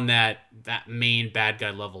is on that main bad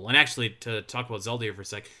guy level. And actually, to talk about Zelda here for a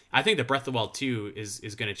sec, I think that Breath of the Wild 2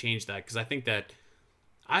 is going to change that, because I think that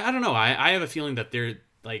I don't know. I have a feeling that they're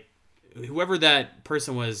like, whoever that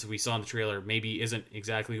person was we saw in the trailer maybe isn't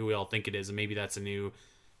exactly who we all think it is, and maybe that's a new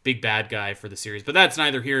big bad guy for the series. But that's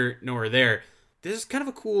neither here nor there. This is kind of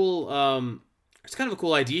a cool it's kind of a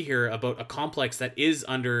cool idea here about a complex that is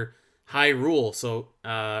under Hyrule. So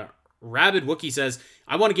Rabid Wookie says,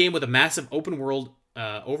 I want a game with a massive open world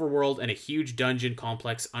overworld and a huge dungeon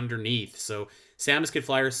complex underneath. So Samus could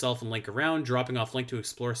fly herself and Link around, dropping off Link to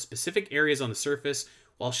explore specific areas on the surface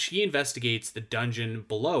while she investigates the dungeon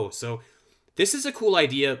below. So this is a cool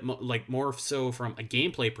idea, like more so from a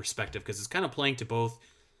gameplay perspective, because it's kind of playing to both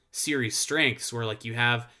series strengths, where like you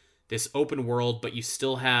have this open world, but you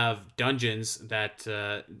still have dungeons that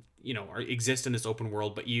exist in this open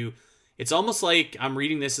world. But it's almost like, I'm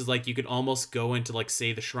reading this as like you could almost go into like,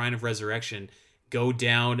 say, the Shrine of Resurrection, go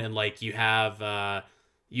down, and like you have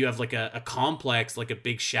like a complex, like a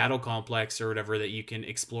big shadow complex or whatever, that you can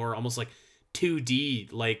explore almost like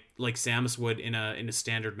 2D, like Samus would in a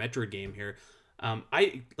standard Metroid game here.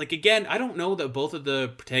 I don't know that both of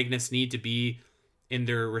the protagonists need to be in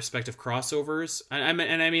their respective crossovers. I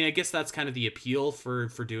mean, I guess that's kind of the appeal for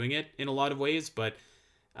doing it in a lot of ways, but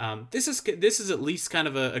this is at least kind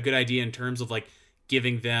of a good idea in terms of like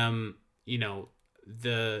giving them,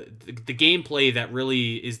 the gameplay that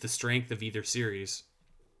really is the strength of either series.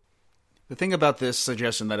 The thing about this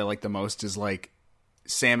suggestion that I like the most is like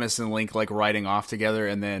Samus and Link like riding off together,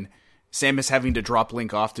 and then Samus having to drop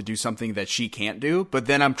Link off to do something that she can't do. But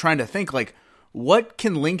then I'm trying to think, like, what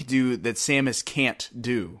can Link do that Samus can't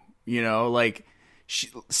do? Like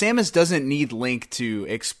Samus doesn't need Link to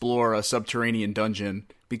explore a subterranean dungeon,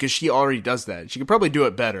 because she already does that. She could probably do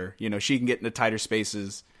it better. She can get into tighter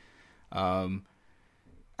spaces. I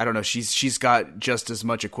don't know. She's got just as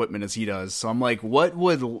much equipment as he does. So I'm like, what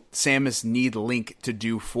would Samus need Link to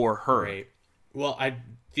do for her? Right. Well,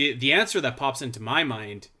 the answer that pops into my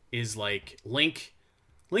mind is like Link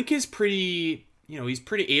is pretty, he's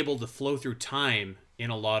pretty able to flow through time in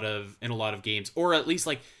a lot of games, or at least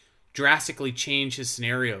like drastically change his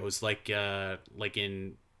scenarios, like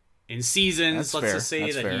in seasons. Let's just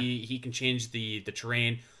say that he can change the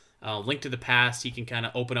terrain. Link to the Past, he can kind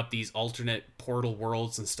of open up these alternate portal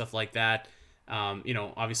worlds and stuff like that.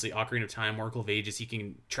 Obviously Ocarina of Time, Oracle of Ages, he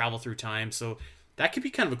can travel through time, so that could be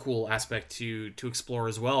kind of a cool aspect to explore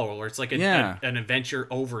as well, where it's like an adventure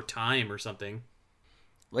over time or something.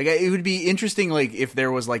 Like, it would be interesting, like, if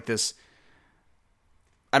there was like this,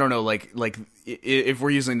 I don't know, like if we're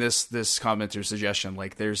using this comment or suggestion,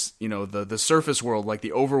 like there's, the surface world, like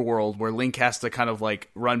the overworld, where Link has to kind of like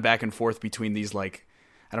run back and forth between these, like,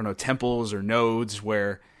 I don't know, temples or nodes,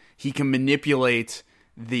 where he can manipulate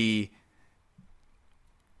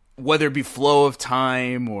whether it be flow of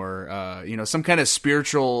time or some kind of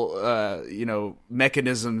spiritual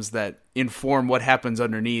mechanisms that inform what happens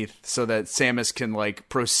underneath, so that Samus can like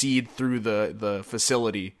proceed through the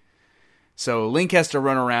facility. So Link has to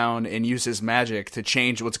run around and use his magic to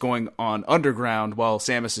change what's going on underground, while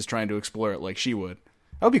Samus is trying to explore it like she would.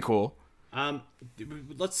 That would be cool.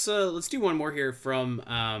 Let's do one more here from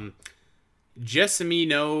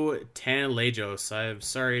Jessamino Tanlejos. I'm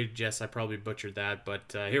sorry, Jess, I probably butchered that,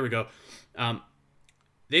 but here we go.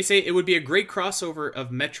 They say it would be a great crossover of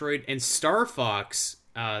Metroid and Star Fox,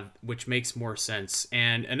 which makes more sense.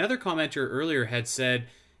 And another commenter earlier had said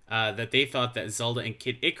that they thought that Zelda and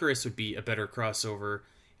Kid Icarus would be a better crossover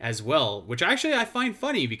as well, which actually I find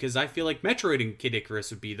funny, because I feel like Metroid and Kid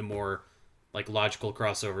Icarus would be the more like logical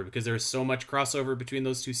crossover, because there's so much crossover between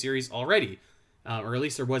those two series already, or at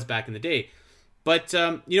least there was back in the day. But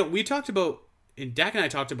we talked about, and Dak and I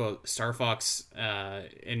talked about Star Fox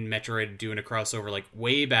and Metroid doing a crossover like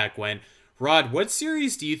way back when. Rod, what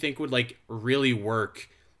series do you think would like really work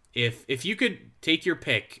if you could take your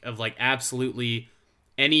pick of like absolutely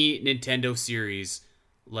any Nintendo series,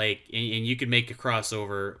 like, and you could make a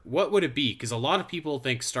crossover? What would it be? Because a lot of people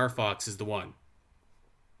think Star Fox is the one.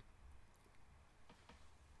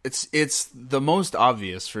 It's the most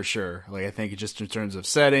obvious for sure. Like, I think just in terms of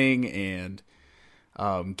setting and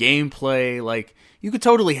gameplay, like, you could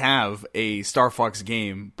totally have a Star Fox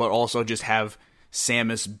game, but also just have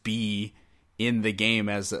Samus be in the game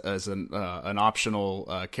as an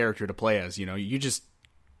optional character to play as. You just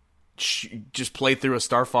play through a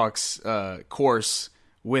Star Fox course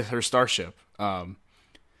with her starship. But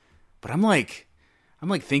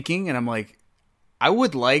I'm thinking, and I'm like, I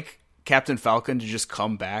would like Captain Falcon to just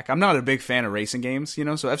come back. I'm not a big fan of racing games,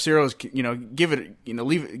 so F-Zero is, give it or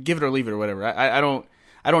leave it or whatever. I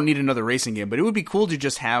don't need another racing game, but it would be cool to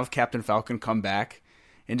just have Captain Falcon come back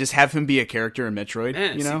and just have him be a character in Metroid.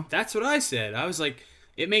 Man, see, that's what I said. I was like,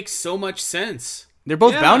 it makes so much sense. They're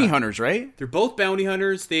both bounty hunters, right? They're both bounty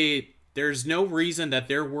hunters. There's no reason that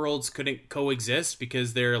their worlds couldn't coexist,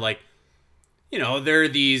 because they're like, they're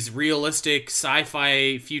these realistic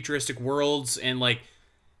sci-fi futuristic worlds, and like,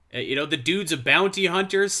 the dude's a bounty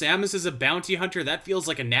hunter, Samus is a bounty hunter. That feels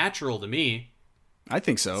like a natural to me. I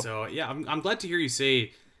think so. So yeah, I'm glad to hear you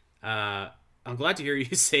say. I'm glad to hear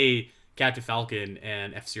you say Captain Falcon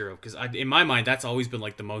and F-Zero, because in my mind that's always been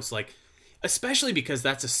like the most, like, especially because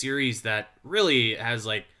that's a series that really has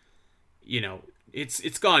like,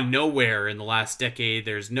 it's gone nowhere in the last decade.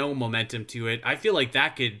 There's no momentum to it. I feel like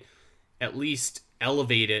that could at least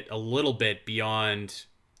elevate it a little bit beyond,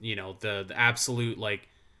 the absolute like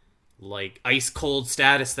ice cold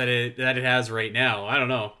status that it has right now. I don't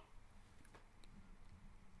know.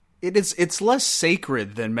 It's less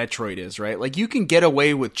sacred than Metroid is, right? Like, you can get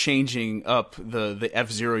away with changing up the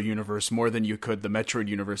F-Zero universe more than you could the Metroid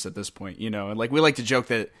universe at this point, And like, we like to joke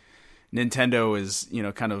that Nintendo is,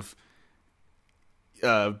 kind of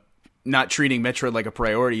not treating Metroid like a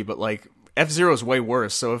priority, but like, F-Zero is way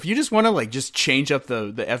worse. So if you just want to like just change up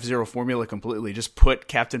the F-Zero formula completely, just put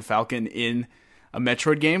Captain Falcon in a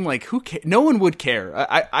Metroid game, like, no one would care.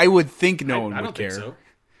 I would think no one would care. I don't think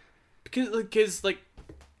so. Because like,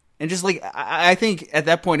 and just like, I think at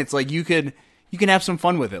that point it's like you can have some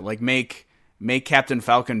fun with it. Like, make Captain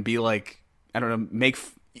Falcon be like, I don't know,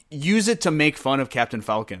 use it to make fun of Captain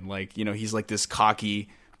Falcon. Like, he's like this cocky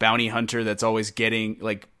bounty hunter that's always getting,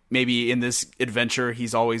 like, maybe in this adventure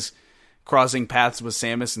he's always crossing paths with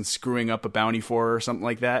Samus and screwing up a bounty for her or something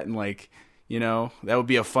like that. And like, that would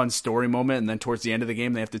be a fun story moment. And then towards the end of the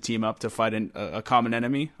game, they have to team up to fight a common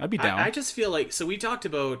enemy. I'd be down. I just feel like, so we talked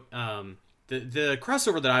about the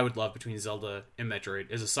crossover that I would love between Zelda and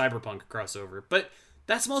Metroid is a Cyberpunk crossover, but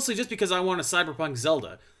that's mostly just because I want a Cyberpunk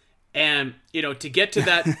Zelda. And, to get to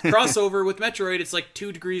that crossover with Metroid, it's like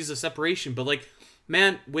 2 degrees of separation. But like,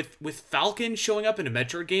 man, with Falcon showing up in a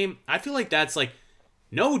Metroid game, I feel like that's like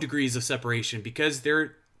no degrees of separation, because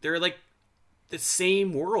they're like the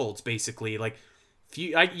same worlds basically. Like,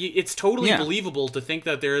 it's totally believable to think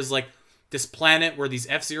that there's like this planet where these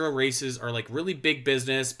F-Zero races are like really big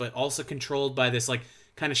business, but also controlled by this like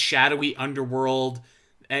kind of shadowy underworld.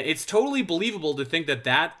 And it's totally believable to think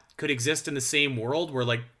that could exist in the same world where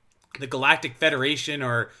like the Galactic Federation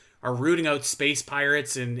are rooting out space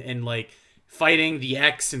pirates and like fighting the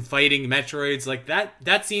X and fighting Metroids. Like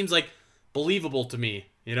that seems like believable to me,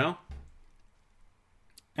 you know?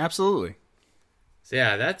 Absolutely. So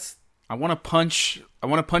yeah, that's I want to punch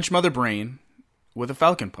Mother Brain with a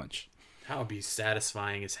Falcon Punch. that would be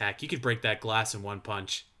satisfying as heck. You could break that glass in one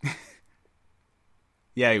punch.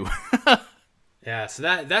 Yeah. Yeah, so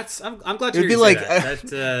that's I'm glad to It'd hear be you say like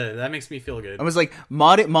that makes me feel good. I was like,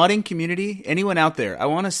 modding community, anyone out there, I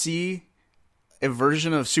want to see a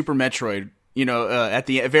version of Super Metroid, at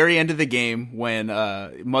the very end of the game when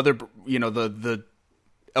the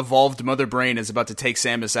evolved Mother Brain is about to take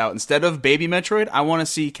Samus out. Instead of Baby Metroid, I want to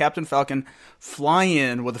see Captain Falcon fly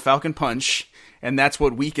in with a Falcon Punch, and that's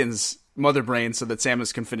what weakens Mother Brain so that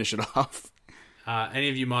Samus can finish it off. Any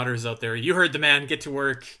of you modders out there, you heard the man. Get to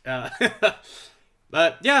work.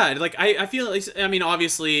 But yeah, like I feel like, I mean,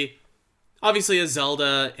 obviously a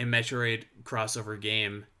Zelda and Metroid crossover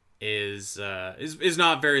game is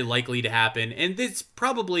not very likely to happen, and it's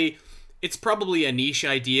probably a niche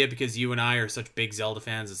idea because you and I are such big Zelda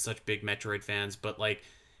fans and such big Metroid fans. But like,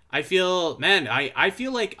 I feel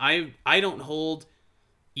like I don't hold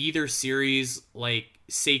either series like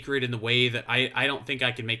sacred in the way that I don't think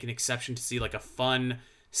I can make an exception to see like a fun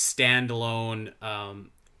standalone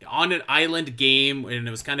on an island game, and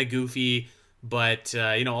it was kind of goofy, but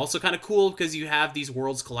also kind of cool because you have these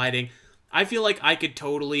worlds colliding. I feel like I could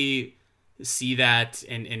totally see that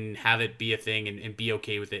and have it be a thing and be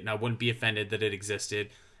okay with it, and I wouldn't be offended that it existed.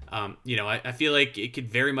 I feel like it could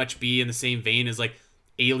very much be in the same vein as like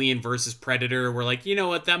Alien versus Predator, where like, you know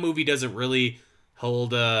what, that movie doesn't really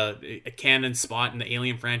hold a canon spot in the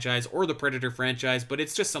Alien franchise or the Predator franchise, but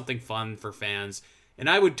it's just something fun for fans. And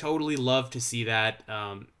I would totally love to see that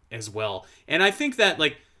as well. And I think that,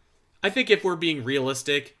 like, if we're being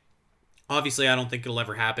realistic, obviously I don't think it'll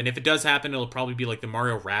ever happen. If it does happen, it'll probably be like the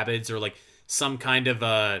Mario Rabbids or like some kind of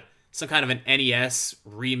an NES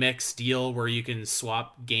remix deal where you can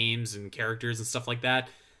swap games and characters and stuff like that.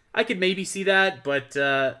 I could maybe see that, but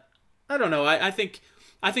I don't know. I think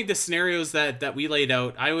the scenarios that we laid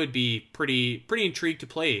out, I would be pretty intrigued to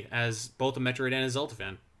play as both a Metroid and a Zelda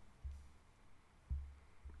fan.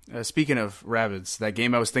 Speaking of Rabbids, that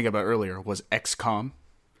game I was thinking about earlier was XCOM.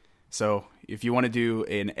 So if you want to do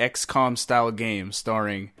an XCOM style game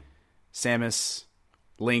starring Samus,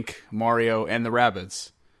 Link, Mario, and the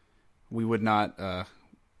Rabbids, we would not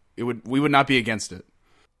we would not be against it.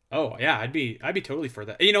 Oh yeah, I'd be totally for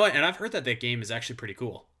that. You know what? And I've heard that game is actually pretty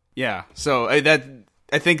cool. Yeah. So I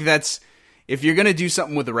think that's, if you're gonna do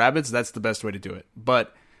something with the Rabbids, that's the best way to do it.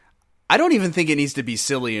 But I don't even think it needs to be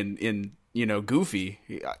silly and goofy.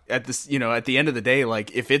 At this, at the end of the day,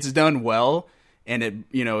 like, if it's done well and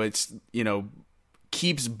it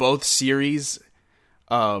keeps both series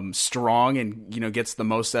strong and gets the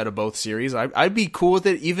most out of both series, I'd be cool with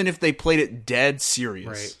it, even if they played it dead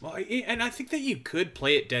serious. Right. Well, and I think that you could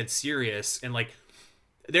play it dead serious, and like,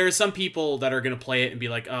 there are some people that are going to play it and be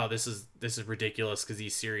like, oh, this is ridiculous because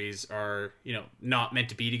these series are, not meant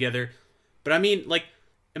to be together. But I mean, like,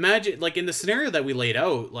 imagine, like, in the scenario that we laid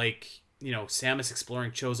out, like, Samus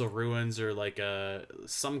exploring Chozo ruins, or like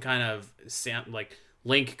some kind of like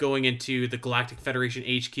Link going into the Galactic Federation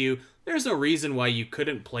HQ. There's no reason why you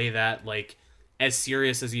couldn't play that like as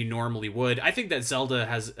serious as you normally would. I think that Zelda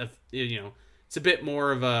has it's a bit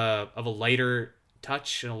more of a lighter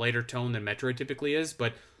touch and a lighter tone than Metroid typically is,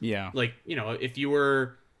 but yeah, like, if you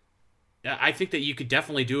were, I think that you could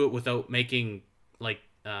definitely do it without making like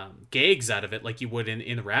gags out of it like you would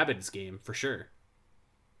in the Rabbids game, for sure.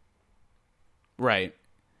 Right.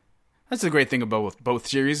 That's the great thing about both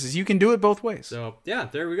series, is you can do it both ways. So yeah,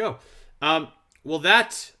 there we go. Well,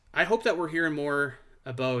 I hope that we're hearing more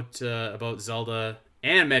about Zelda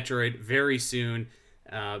and Metroid very soon.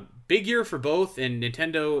 Big year for both, and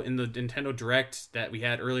Nintendo, in the Nintendo Direct that we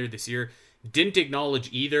had earlier this year, didn't acknowledge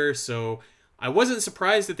either. So I wasn't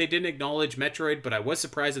surprised that they didn't acknowledge Metroid, but I was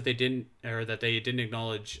surprised that they didn't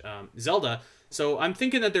acknowledge Zelda. So I'm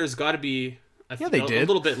thinking that there's got to be a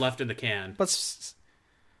little bit left in the can. But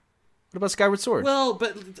what about Skyward Sword? Well,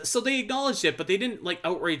 but so they acknowledged it, but they didn't like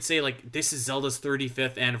outright say like, this is Zelda's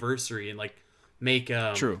 35th anniversary and like make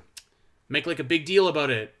like a big deal about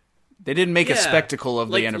it. They didn't make a spectacle of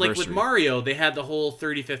the anniversary. Like with Mario, they had the whole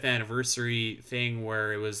 35th anniversary thing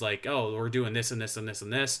where it was like, oh, we're doing this and this and this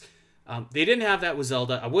and this. They didn't have that with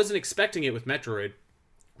Zelda. I wasn't expecting it with Metroid,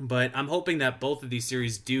 but I'm hoping that both of these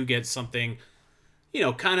series do get something,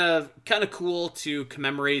 kind of cool to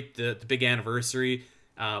commemorate the big anniversary.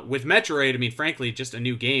 With Metroid, I mean, frankly, just a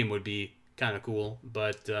new game would be kind of cool,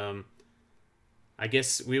 but I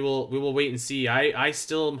guess we will wait and see. I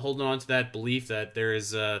still am holding on to that belief that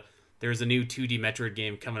there's a new 2D Metroid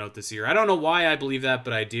game coming out this year. I don't know why I believe that,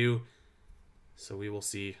 but I do. So we will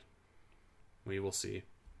see. We will see.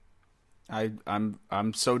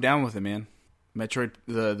 I'm so down with it, man. Metroid,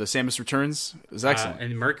 the Samus Returns is excellent.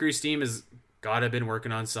 And Mercury Steam has gotta been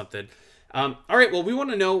working on something. All right, well, we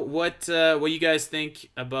want to know what you guys think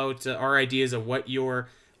about our ideas of what your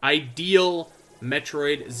ideal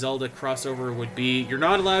Metroid Zelda crossover would be. You're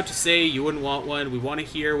not allowed to say you wouldn't want one. We want to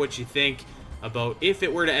hear what you think about if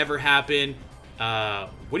it were to ever happen. What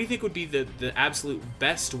do you think would be the absolute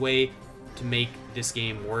best way to make this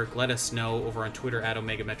game work? Let us know over on Twitter at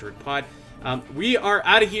Omega Metroid Pod. We are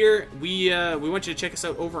out of here. We want you to check us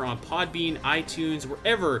out over on Podbean, iTunes,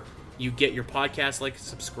 wherever you get your podcast. Like,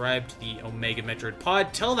 subscribe to the Omega Metroid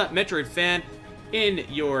Pod. Tell that Metroid fan in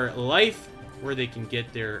your life where they can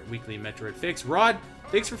get their weekly Metroid fix. Rod,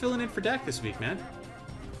 thanks for filling in for Dak this week, man.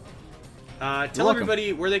 Tell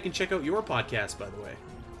everybody where they can check out your podcast, by the way.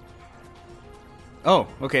 Oh,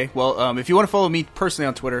 okay. Well, if you want to follow me personally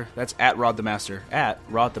on Twitter, that's at Rod the Master. At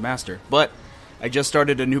Rod the Master. But I just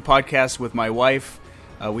started a new podcast with my wife.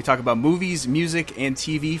 We talk about movies, music, and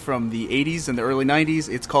TV from the 80s and the early 90s.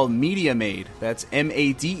 It's called Media Made. That's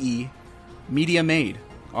M-A-D-E, Media Made.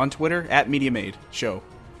 On Twitter, at Media Made Show.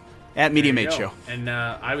 At Media Made Show. And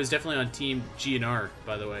I was definitely on Team GNR,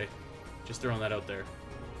 by the way. Just throwing that out there.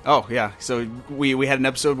 Oh, yeah. So we had an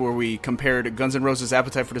episode where we compared Guns N' Roses'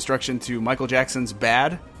 Appetite for Destruction to Michael Jackson's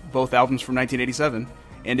Bad, both albums from 1987,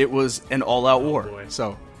 and it was an all-out war. Boy.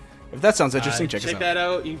 So if that sounds interesting, check us out. Check that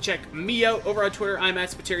out. You can check me out over on Twitter. I'm at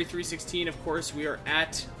Spiteri316. Of course, we are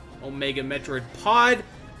at Omega Metroid Pod,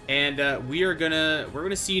 and we're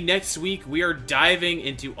gonna see you next week. We are diving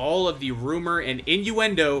into all of the rumor and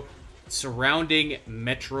innuendo surrounding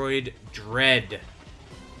Metroid Dread.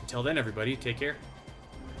 Until then, everybody, take care.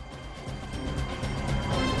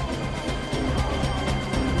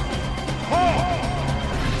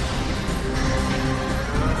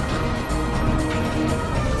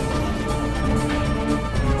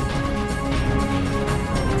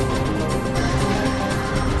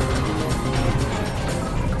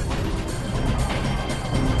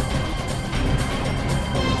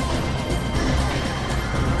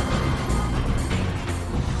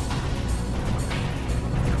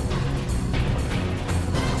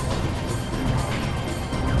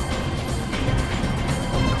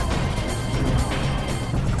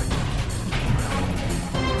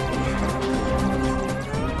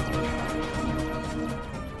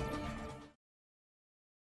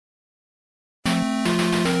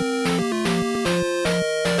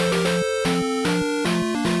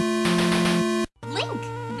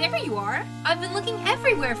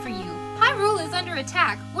 For you. Hyrule is under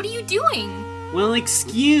attack. What are you doing? Well,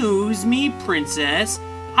 excuse me, Princess.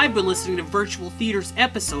 I've been listening to Virtual Theater's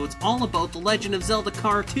episodes all about the Legend of Zelda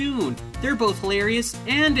cartoon. They're both hilarious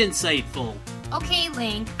and insightful. Okay,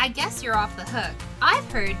 Link, I guess you're off the hook. I've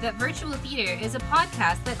heard that Virtual Theater is a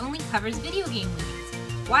podcast that only covers video game movies.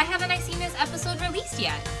 Why haven't I seen this episode released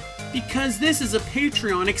yet? Because this is a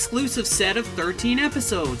Patreon exclusive set of 13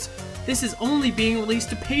 episodes. This is only being released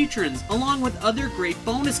to patrons, along with other great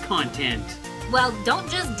bonus content. Well, don't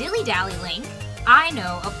just dilly-dally, Link. I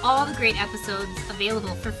know of all the great episodes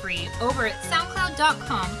available for free over at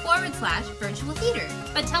soundcloud.com/virtual theater.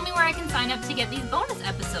 But tell me where I can sign up to get these bonus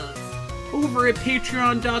episodes. Over at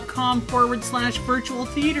patreon.com/virtual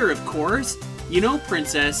theater, of course. You know,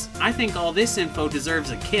 Princess, I think all this info deserves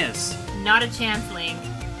a kiss. Not a chance, Link.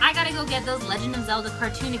 I gotta go get those Legend of Zelda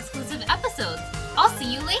cartoon exclusive episodes. I'll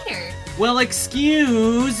see you later. Well,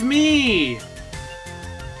 excuse me.